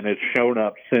 and it's shown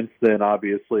up since then,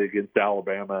 obviously, against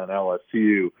Alabama and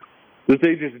LSU, that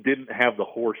they just didn't have the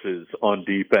horses on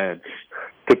defense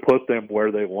to put them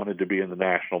where they wanted to be in the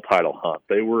national title hunt.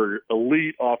 They were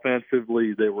elite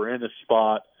offensively. They were in a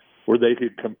spot where they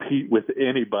could compete with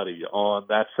anybody on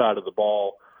that side of the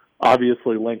ball.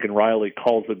 Obviously, Lincoln Riley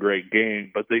calls a great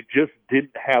game, but they just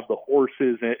didn't have the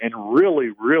horses and really,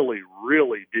 really,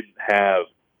 really didn't have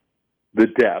the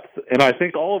depth. And I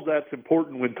think all of that's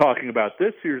important when talking about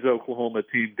this year's Oklahoma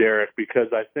team, Derek, because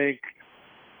I think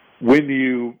when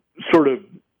you sort of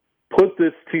put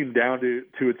this team down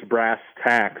to its brass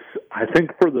tacks, I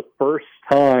think for the first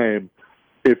time,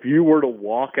 if you were to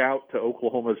walk out to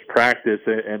Oklahoma's practice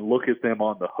and look at them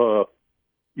on the hoof,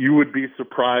 you would be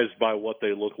surprised by what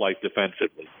they look like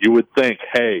defensively. You would think,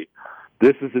 hey,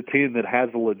 this is a team that has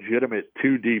a legitimate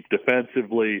two-deep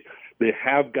defensively. They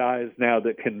have guys now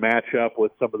that can match up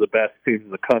with some of the best teams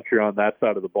in the country on that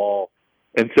side of the ball.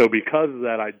 And so because of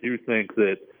that, I do think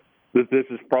that this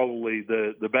is probably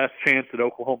the best chance that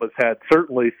Oklahoma's had,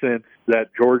 certainly since that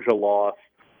Georgia loss,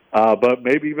 but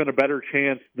maybe even a better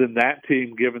chance than that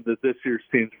team, given that this year's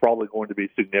team is probably going to be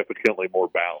significantly more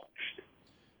balanced.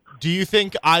 Do you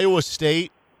think Iowa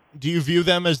State, do you view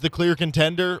them as the clear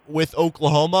contender with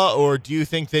Oklahoma, or do you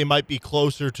think they might be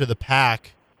closer to the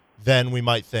pack than we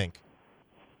might think?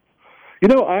 You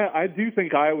know, I do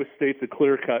think Iowa State's a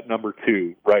clear-cut number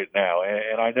 2 right now,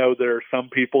 and I know there are some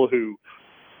people who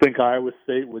think Iowa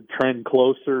State would trend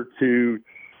closer to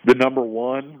the number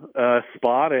 1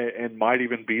 spot and might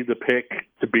even be the pick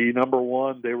to be number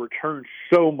 1. They returned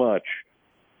so much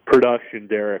production,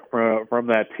 Derek, from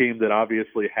that team that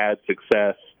obviously had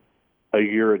success a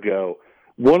year ago.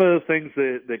 One of the things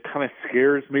that kind of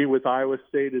scares me with Iowa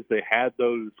State is they had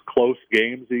those close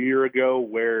games a year ago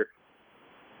where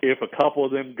if a couple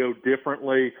of them go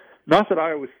differently, not that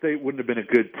Iowa State wouldn't have been a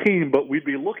good team, but we'd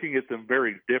be looking at them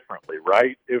very differently,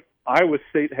 right? If Iowa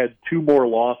State had 2 more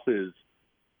losses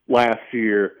last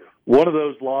year, one of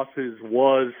those losses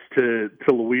was to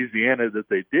Louisiana that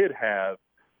they did have,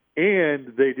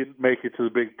 and they didn't make it to the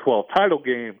Big 12 title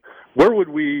game, where would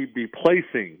we be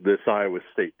placing this Iowa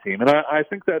State team? And I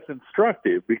think that's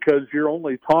instructive, because you're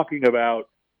only talking about,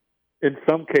 in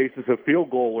some cases, a field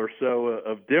goal or so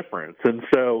of difference. And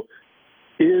so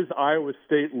is Iowa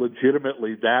State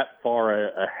legitimately that far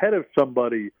ahead of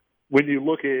somebody? When you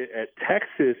look at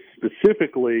Texas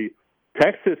specifically,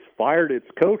 Texas fired its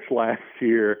coach last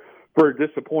year for a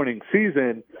disappointing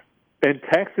season, and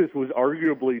Texas was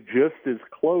arguably just as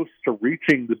close to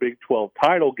reaching the Big 12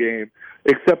 title game,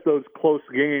 except those close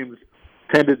games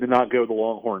tended to not go the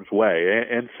Longhorns' way.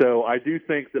 And so I do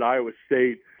think that Iowa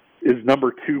State is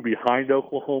number 2 behind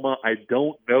Oklahoma. I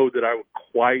don't know that I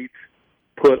would quite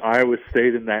put Iowa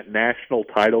State in that national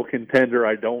title contender.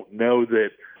 I don't know that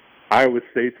Iowa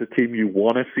State's a team you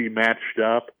want to see matched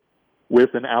up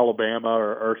with an Alabama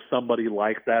or somebody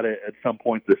like that at some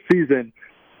point this season.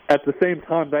 At the same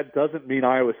time, that doesn't mean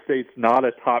Iowa State's not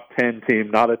a top 10 team,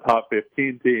 not a top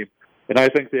 15 team. And I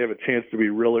think they have a chance to be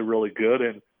really, really good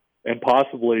and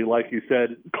possibly, like you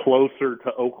said, closer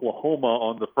to Oklahoma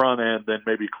on the front end than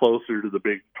maybe closer to the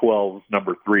Big 12's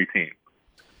number 3 team.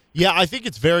 Yeah, I think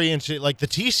it's very interesting. Like the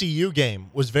TCU game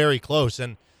was very close.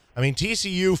 And, I mean,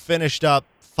 TCU finished up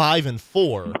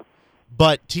 5-4,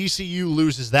 but TCU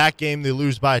loses that game. They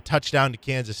lose by a touchdown to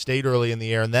Kansas State early in the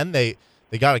year, and then they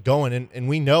got it going. And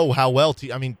we know how well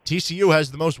TCU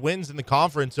has the most wins in the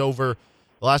conference over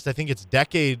the last, I think it's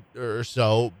decade or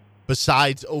so,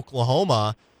 besides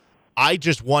Oklahoma. I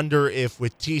just wonder if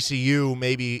with TCU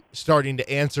maybe starting to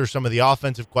answer some of the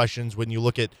offensive questions when you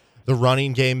look at the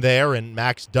running game there and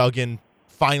Max Duggan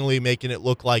finally making it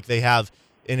look like they have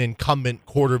an incumbent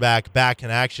quarterback back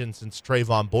in action since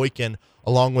Trayvon Boykin,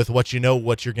 along with what you're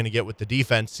going to get with the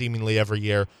defense seemingly every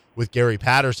year with Gary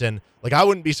Patterson. Like, I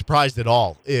wouldn't be surprised at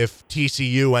all if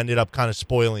TCU ended up kind of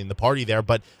spoiling the party there.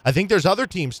 But I think there's other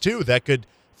teams, too, that could,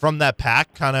 from that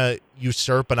pack, kind of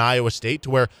usurp an Iowa State to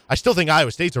where I still think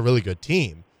Iowa State's a really good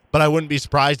team. But I wouldn't be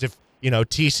surprised if,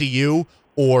 TCU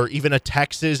or even a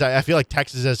Texas. I feel like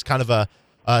Texas has kind of a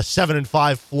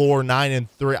 7-5 floor,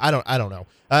 9-3. I don't know.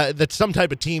 That some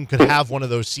type of team could have one of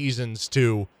those seasons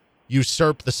to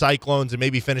usurp the Cyclones and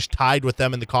maybe finish tied with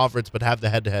them in the conference, but have the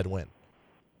head-to-head win.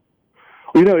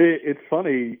 It's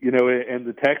funny, and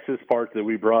the Texas part that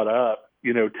we brought up,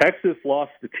 Texas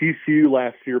lost to TCU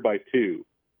last year by 2.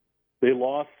 They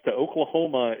lost to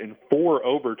Oklahoma in 4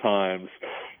 overtimes,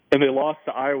 and they lost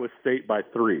to Iowa State by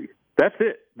 3. That's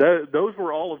it. Those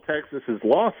were all of Texas's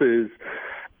losses,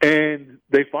 and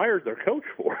they fired their coach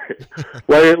for it.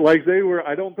 like they were.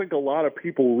 I don't think a lot of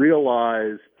people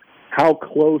realize how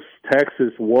close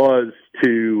Texas was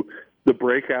to the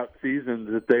breakout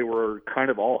season that they were kind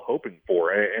of all hoping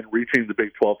for and reaching the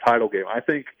Big 12 title game. I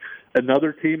think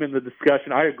another team in the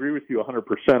discussion, I agree with you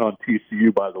 100% on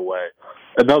TCU, by the way.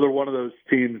 Another one of those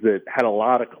teams that had a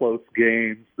lot of close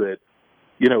games that,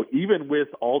 even with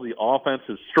all the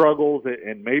offensive struggles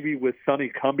and maybe with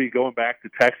Sonny Cumbie going back to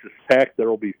Texas Tech, there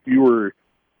will be fewer,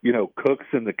 cooks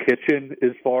in the kitchen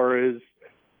as far as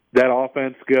that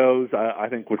offense goes. I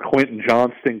think with Quentin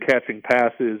Johnston catching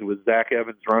passes, with Zach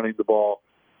Evans running the ball,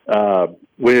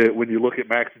 when you look at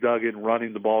Max Duggan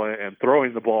running the ball and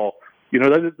throwing the ball,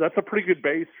 that's a pretty good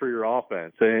base for your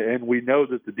offense. And we know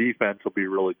that the defense will be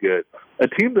really good. A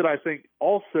team that I think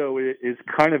also is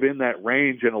kind of in that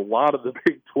range, and a lot of the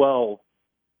Big 12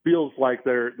 feels like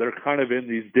they're kind of in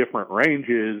these different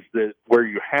ranges that where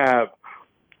you have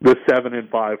the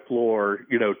 7-5 floor,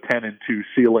 10-2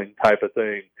 ceiling type of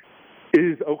thing,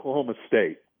 is Oklahoma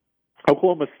State.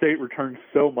 Oklahoma State returned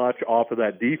so much off of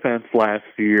that defense last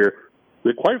year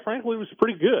that, quite frankly, was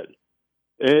pretty good.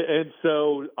 And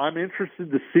so I'm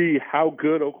interested to see how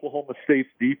good Oklahoma State's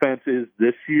defense is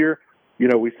this year.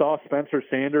 We saw Spencer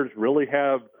Sanders really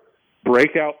have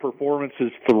breakout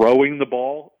performances throwing the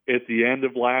ball at the end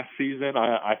of last season.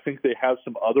 I think they have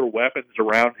some other weapons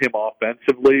around him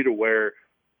offensively to where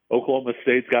Oklahoma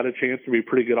State's got a chance to be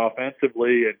pretty good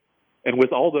offensively. And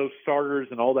with all those starters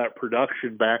and all that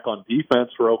production back on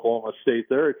defense for Oklahoma State,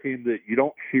 they're a team that you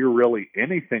don't hear really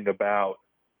anything about.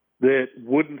 That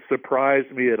wouldn't surprise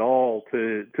me at all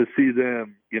to see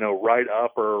them, right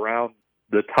up or around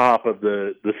the top of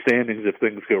the standings if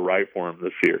things go right for them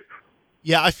this year.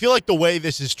 Yeah, I feel like the way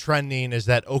this is trending is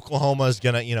that Oklahoma is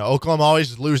going to, Oklahoma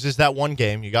always loses that one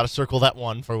game. You got to circle that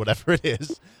one for whatever it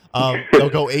is. They'll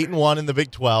go 8-1 in the Big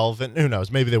 12, and who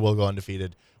knows, maybe they will go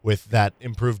undefeated with that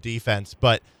improved defense.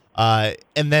 But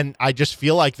and then I just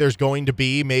feel like there's going to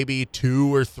be maybe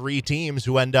 2 or 3 teams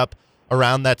who end up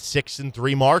around that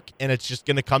 6-3 mark, and it's just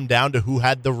going to come down to who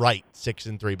had the right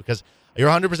 6-3, because you're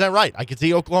 100% right. I could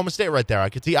see Oklahoma State right there. I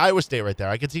could see Iowa State right there.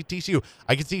 I could see TCU.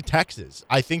 I could see Texas.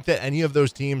 I think that any of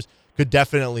those teams could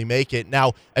definitely make it.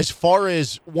 Now, as far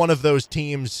as one of those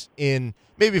teams in,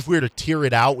 maybe if we were to tier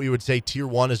it out, we would say tier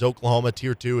 1 is Oklahoma,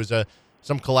 tier 2 is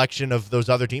some collection of those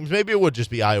other teams. Maybe it would just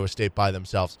be Iowa State by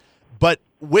themselves. But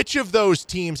which of those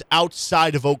teams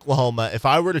outside of Oklahoma, if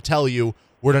I were to tell you,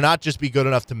 were to not just be good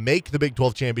enough to make the Big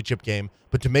 12 championship game,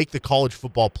 but to make the college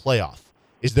football playoff?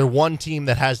 Is there one team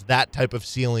that has that type of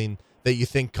ceiling that you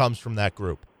think comes from that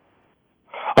group?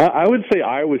 I would say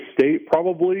Iowa State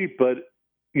probably, but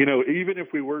even if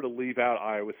we were to leave out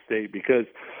Iowa State, because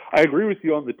I agree with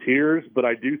you on the tiers, but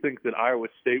I do think that Iowa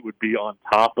State would be on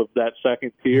top of that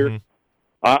second tier. Mm-hmm.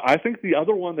 I think the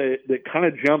other one that kind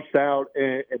of jumps out,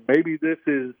 and maybe this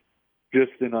is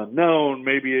just an unknown,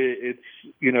 maybe it's,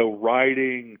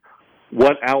 riding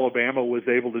what Alabama was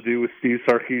able to do with Steve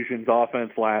Sarkisian's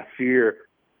offense last year.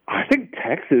 I think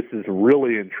Texas is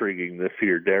really intriguing this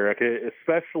year, Derek,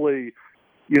 especially –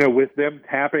 with them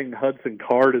tapping Hudson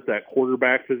Card at that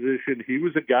quarterback position. He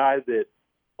was a guy that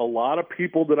a lot of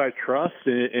people that I trust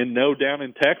and know down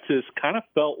in Texas kind of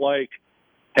felt like,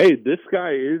 hey, this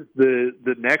guy is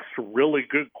the next really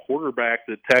good quarterback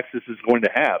that Texas is going to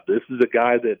have. This is a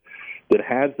guy that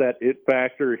has that it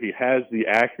factor. He has the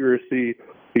accuracy.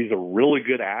 He's a really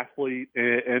good athlete.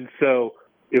 And so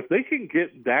if they can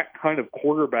get that kind of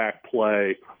quarterback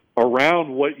play around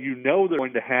what they're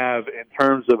going to have in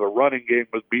terms of a running game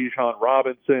with Bijan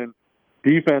Robinson.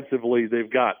 Defensively, they've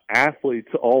got athletes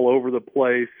all over the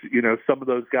place. Some of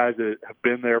those guys that have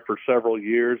been there for several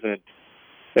years,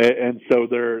 and so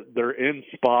they're in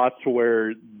spots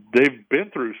where they've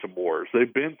been through some wars.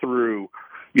 They've been through,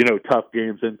 tough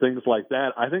games and things like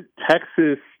that. I think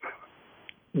Texas,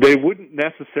 they wouldn't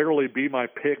necessarily be my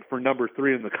pick for number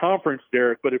 3 in the conference,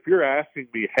 Derek, but if you're asking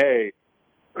me, hey,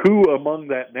 who among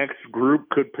that next group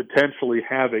could potentially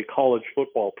have a college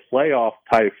football playoff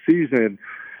type season,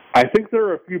 I think there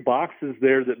are a few boxes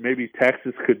there that maybe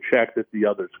Texas could check that the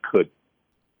others could.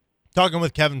 Talking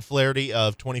with Kevin Flaherty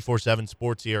of 24/7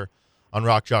 Sports here on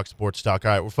Rock Chalk Sports Talk.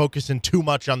 All right, we're focusing too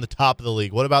much on the top of the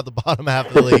league. What about the bottom half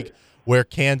of the league where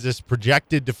Kansas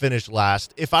projected to finish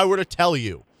last? If I were to tell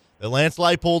you that Lance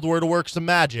Leipold were to work some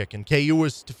magic and KU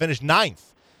was to finish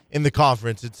 9th in the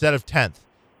conference instead of 10th,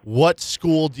 what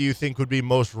school do you think would be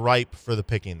most ripe for the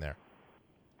picking there?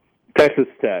 Texas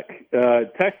Tech.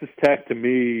 Texas Tech, to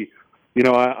me,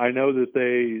 I know that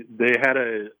they had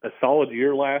a solid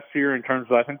year last year in terms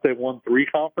of, I think they won 3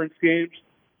 conference games.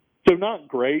 So not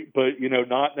great, but,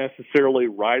 not necessarily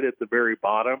right at the very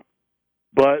bottom.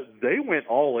 But they went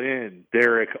all in,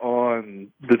 Derek, on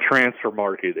the transfer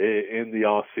market in the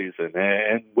offseason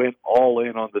and went all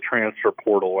in on the transfer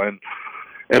portal.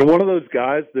 And one of those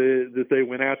guys that they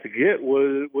went out to get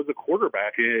was a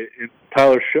quarterback in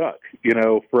Tyler Shuck,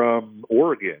 from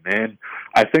Oregon. And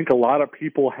I think a lot of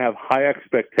people have high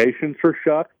expectations for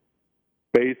Shuck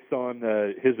based on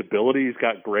his ability. He's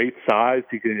got great size.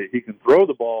 He can throw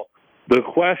the ball. The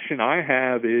question I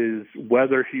have is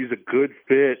whether he's a good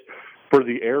fit for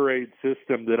the air raid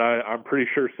system that I'm pretty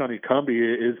sure Sonny Cumbie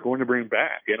is going to bring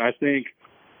back. And I think,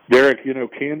 Derek,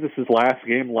 Kansas's last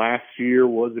game last year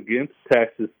was against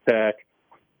Texas Tech,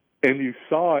 and you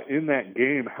saw in that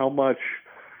game how much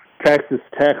Texas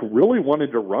Tech really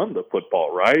wanted to run the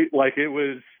football, right? Like it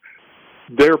was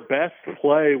their best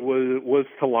play was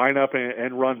to line up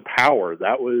and run power.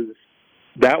 That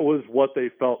was what they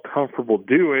felt comfortable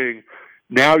doing.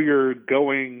 Now you're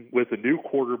going with a new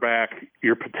quarterback.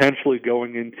 You're potentially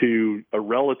going into a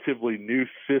relatively new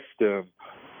system.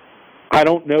 I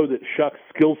don't know that Shuck's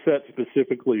skill set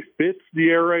specifically fits the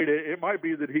air raid. It might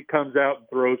be that he comes out and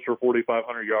throws for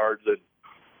 4,500 yards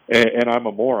and I'm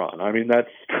a moron. I mean, that's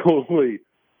totally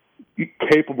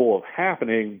capable of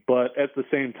happening, but at the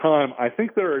same time, I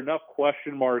think there are enough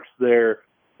question marks there,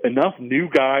 enough new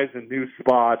guys and new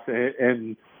spots,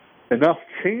 and enough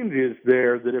changes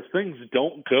there that if things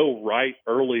don't go right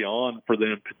early on for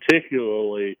them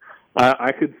particularly,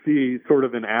 I could see sort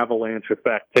of an avalanche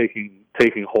effect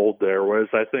taking hold there, whereas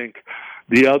I think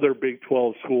the other Big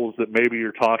 12 schools that maybe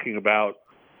you're talking about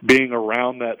being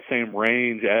around that same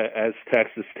range as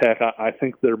Texas Tech, I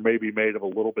think they're maybe made of a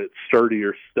little bit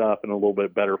sturdier stuff and a little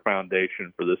bit better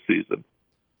foundation for this season.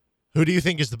 Who do you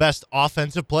think is the best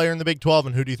offensive player in the Big 12,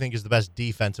 and who do you think is the best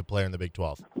defensive player in the Big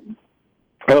 12?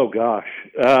 Oh, gosh.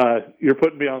 You're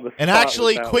putting me on the spot. And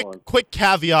actually, quick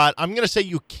caveat, I'm going to say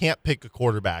you can't pick a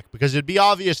quarterback because it'd be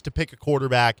obvious to pick a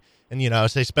quarterback and,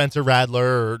 say Spencer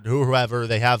Rattler or whoever,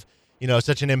 they have,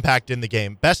 such an impact in the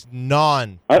game. Best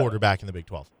non-quarterback in the Big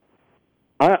 12.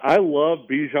 I love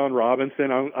Bijan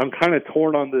Robinson. I'm kind of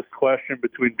torn on this question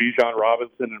between Bijan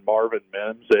Robinson and Marvin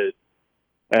Mims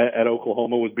at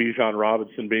Oklahoma, with Bijan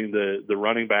Robinson being the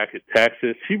running back at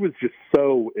Texas. He was just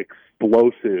so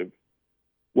explosive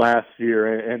last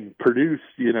year and produced,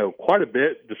 quite a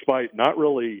bit despite not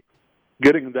really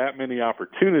getting that many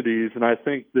opportunities. And I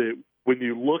think that when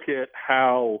you look at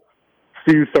how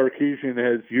Steve Sarkisian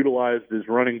has utilized his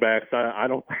running backs, I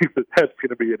don't think that's going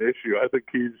to be an issue. I think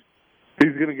he's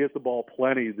going to get the ball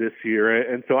plenty this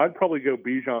year. And so I'd probably go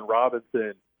Bijan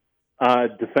Robinson.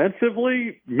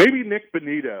 Defensively, maybe Nick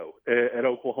Bonito at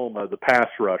Oklahoma, the pass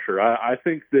rusher. I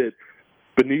think that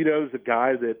Bonito's a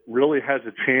guy that really has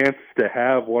a chance to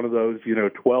have one of those,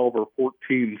 12 or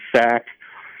 14 sack,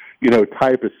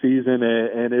 type of season.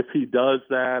 And if he does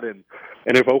that, and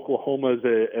if Oklahoma's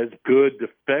as good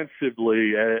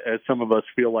defensively as some of us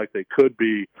feel like they could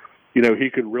be, he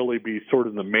could really be sort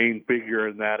of the main figure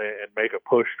in that and make a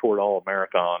push toward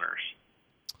All-America honors.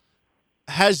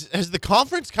 Has the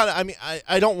conference kind of,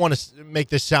 I don't want to make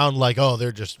this sound like, oh,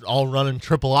 they're just all running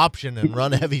triple option and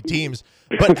run heavy teams,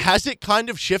 but has it kind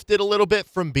of shifted a little bit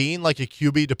from being like a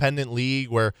QB-dependent league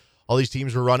where all these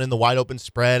teams were running the wide open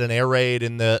spread and air raid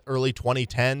in the early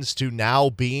 2010s to now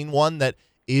being one that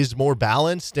is more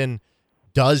balanced and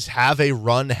does have a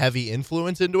run-heavy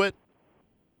influence into it?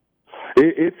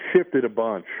 It's shifted a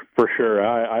bunch, for sure.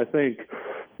 I think,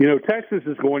 Texas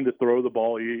is going to throw the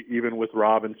ball even with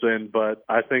Robinson, but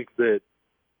I think that,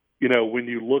 when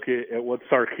you look at what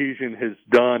Sarkisian has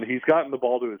done, he's gotten the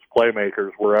ball to his playmakers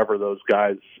wherever those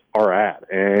guys are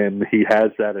at, and he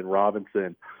has that in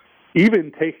Robinson.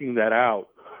 Even taking that out,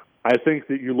 I think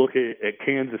that you look at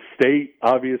Kansas State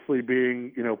obviously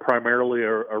being, primarily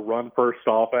a run-first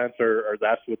offense, or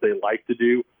that's what they like to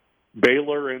do.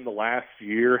 Baylor in the last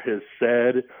year has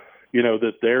said,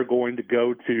 that they're going to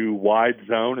go to wide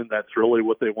zone, and that's really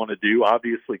what they want to do.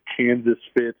 Obviously, Kansas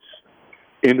fits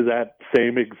into that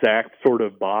same exact sort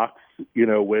of box,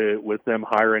 with them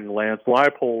hiring Lance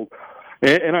Leipold.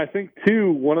 And I think,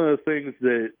 too, one of the things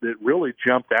that really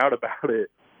jumped out about it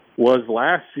was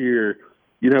last year,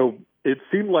 it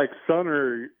seemed like sun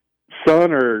or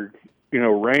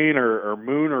rain or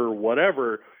moon or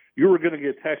whatever, you were going to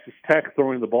get Texas Tech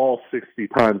throwing the ball 60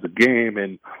 times a game,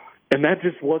 and that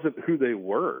just wasn't who they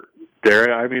were, Derek.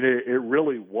 It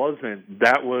really wasn't.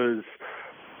 That was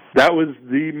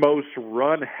the most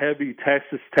run-heavy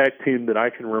Texas Tech team that I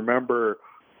can remember,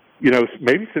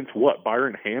 maybe since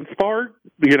Byron Hanspard,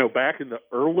 back in the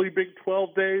early Big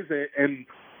 12 days, and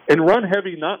run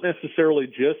heavy, not necessarily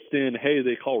just in, hey,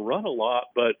 they call run a lot,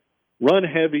 but run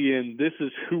heavy in this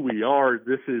is who we are,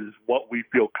 this is what we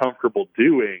feel comfortable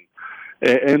doing.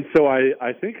 And so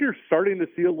I think you're starting to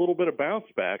see a little bit of bounce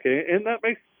back, and that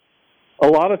makes a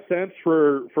lot of sense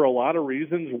for a lot of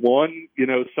reasons. One,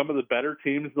 some of the better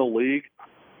teams in the league,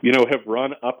 have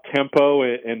run up-tempo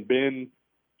and been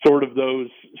sort of those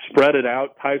spread it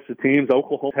out types of teams.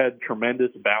 Oklahoma had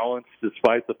tremendous balance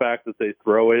despite the fact that they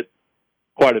throw it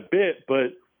quite a bit,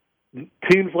 but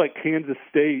teams like Kansas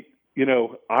State,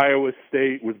 Iowa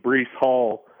State with Breece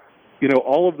Hall,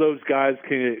 all of those guys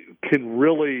can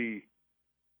really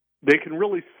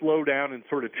slow down and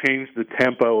sort of change the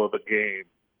tempo of a game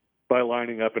by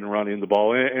lining up and running the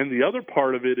ball. And the other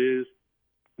part of it is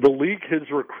the league has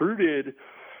recruited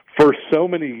for so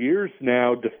many years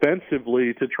now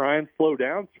defensively to try and slow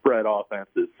down spread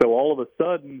offenses. So all of a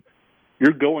sudden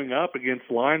you're going up against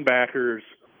linebackers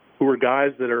who are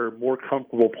guys that are more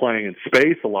comfortable playing in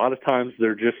space. A lot of times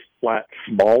they're just flat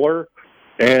smaller,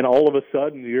 and all of a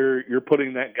sudden you're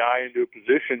putting that guy into a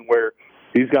position where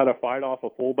he's got to fight off a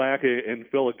fullback and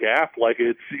fill a gap like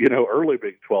it's, early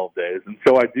Big 12 days. And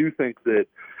so I do think that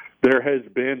there has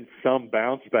been some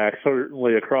bounce back,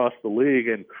 certainly across the league,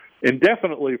 and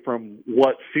definitely from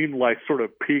what seemed like sort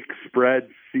of peak spread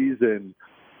season,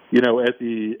 at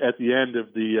the end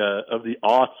of the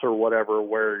aughts or whatever,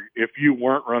 where if you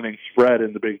weren't running spread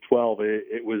in the Big 12,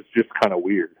 it was just kind of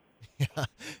weird. Yeah.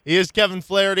 He is Kevin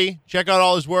Flaherty. Check out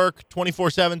all his work,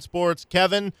 24/7 Sports.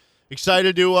 Kevin,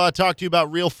 excited to talk to you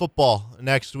about real football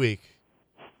next week.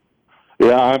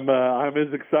 Yeah, I'm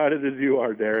as excited as you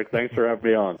are, Derek. Thanks for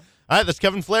having me on. All right, that's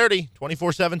Kevin Flaherty,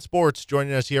 24/7 Sports,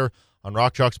 joining us here on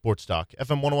Rock Chalk Sports Talk,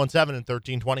 FM 101.7 and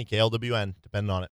 1320 KLWN. Depending on it.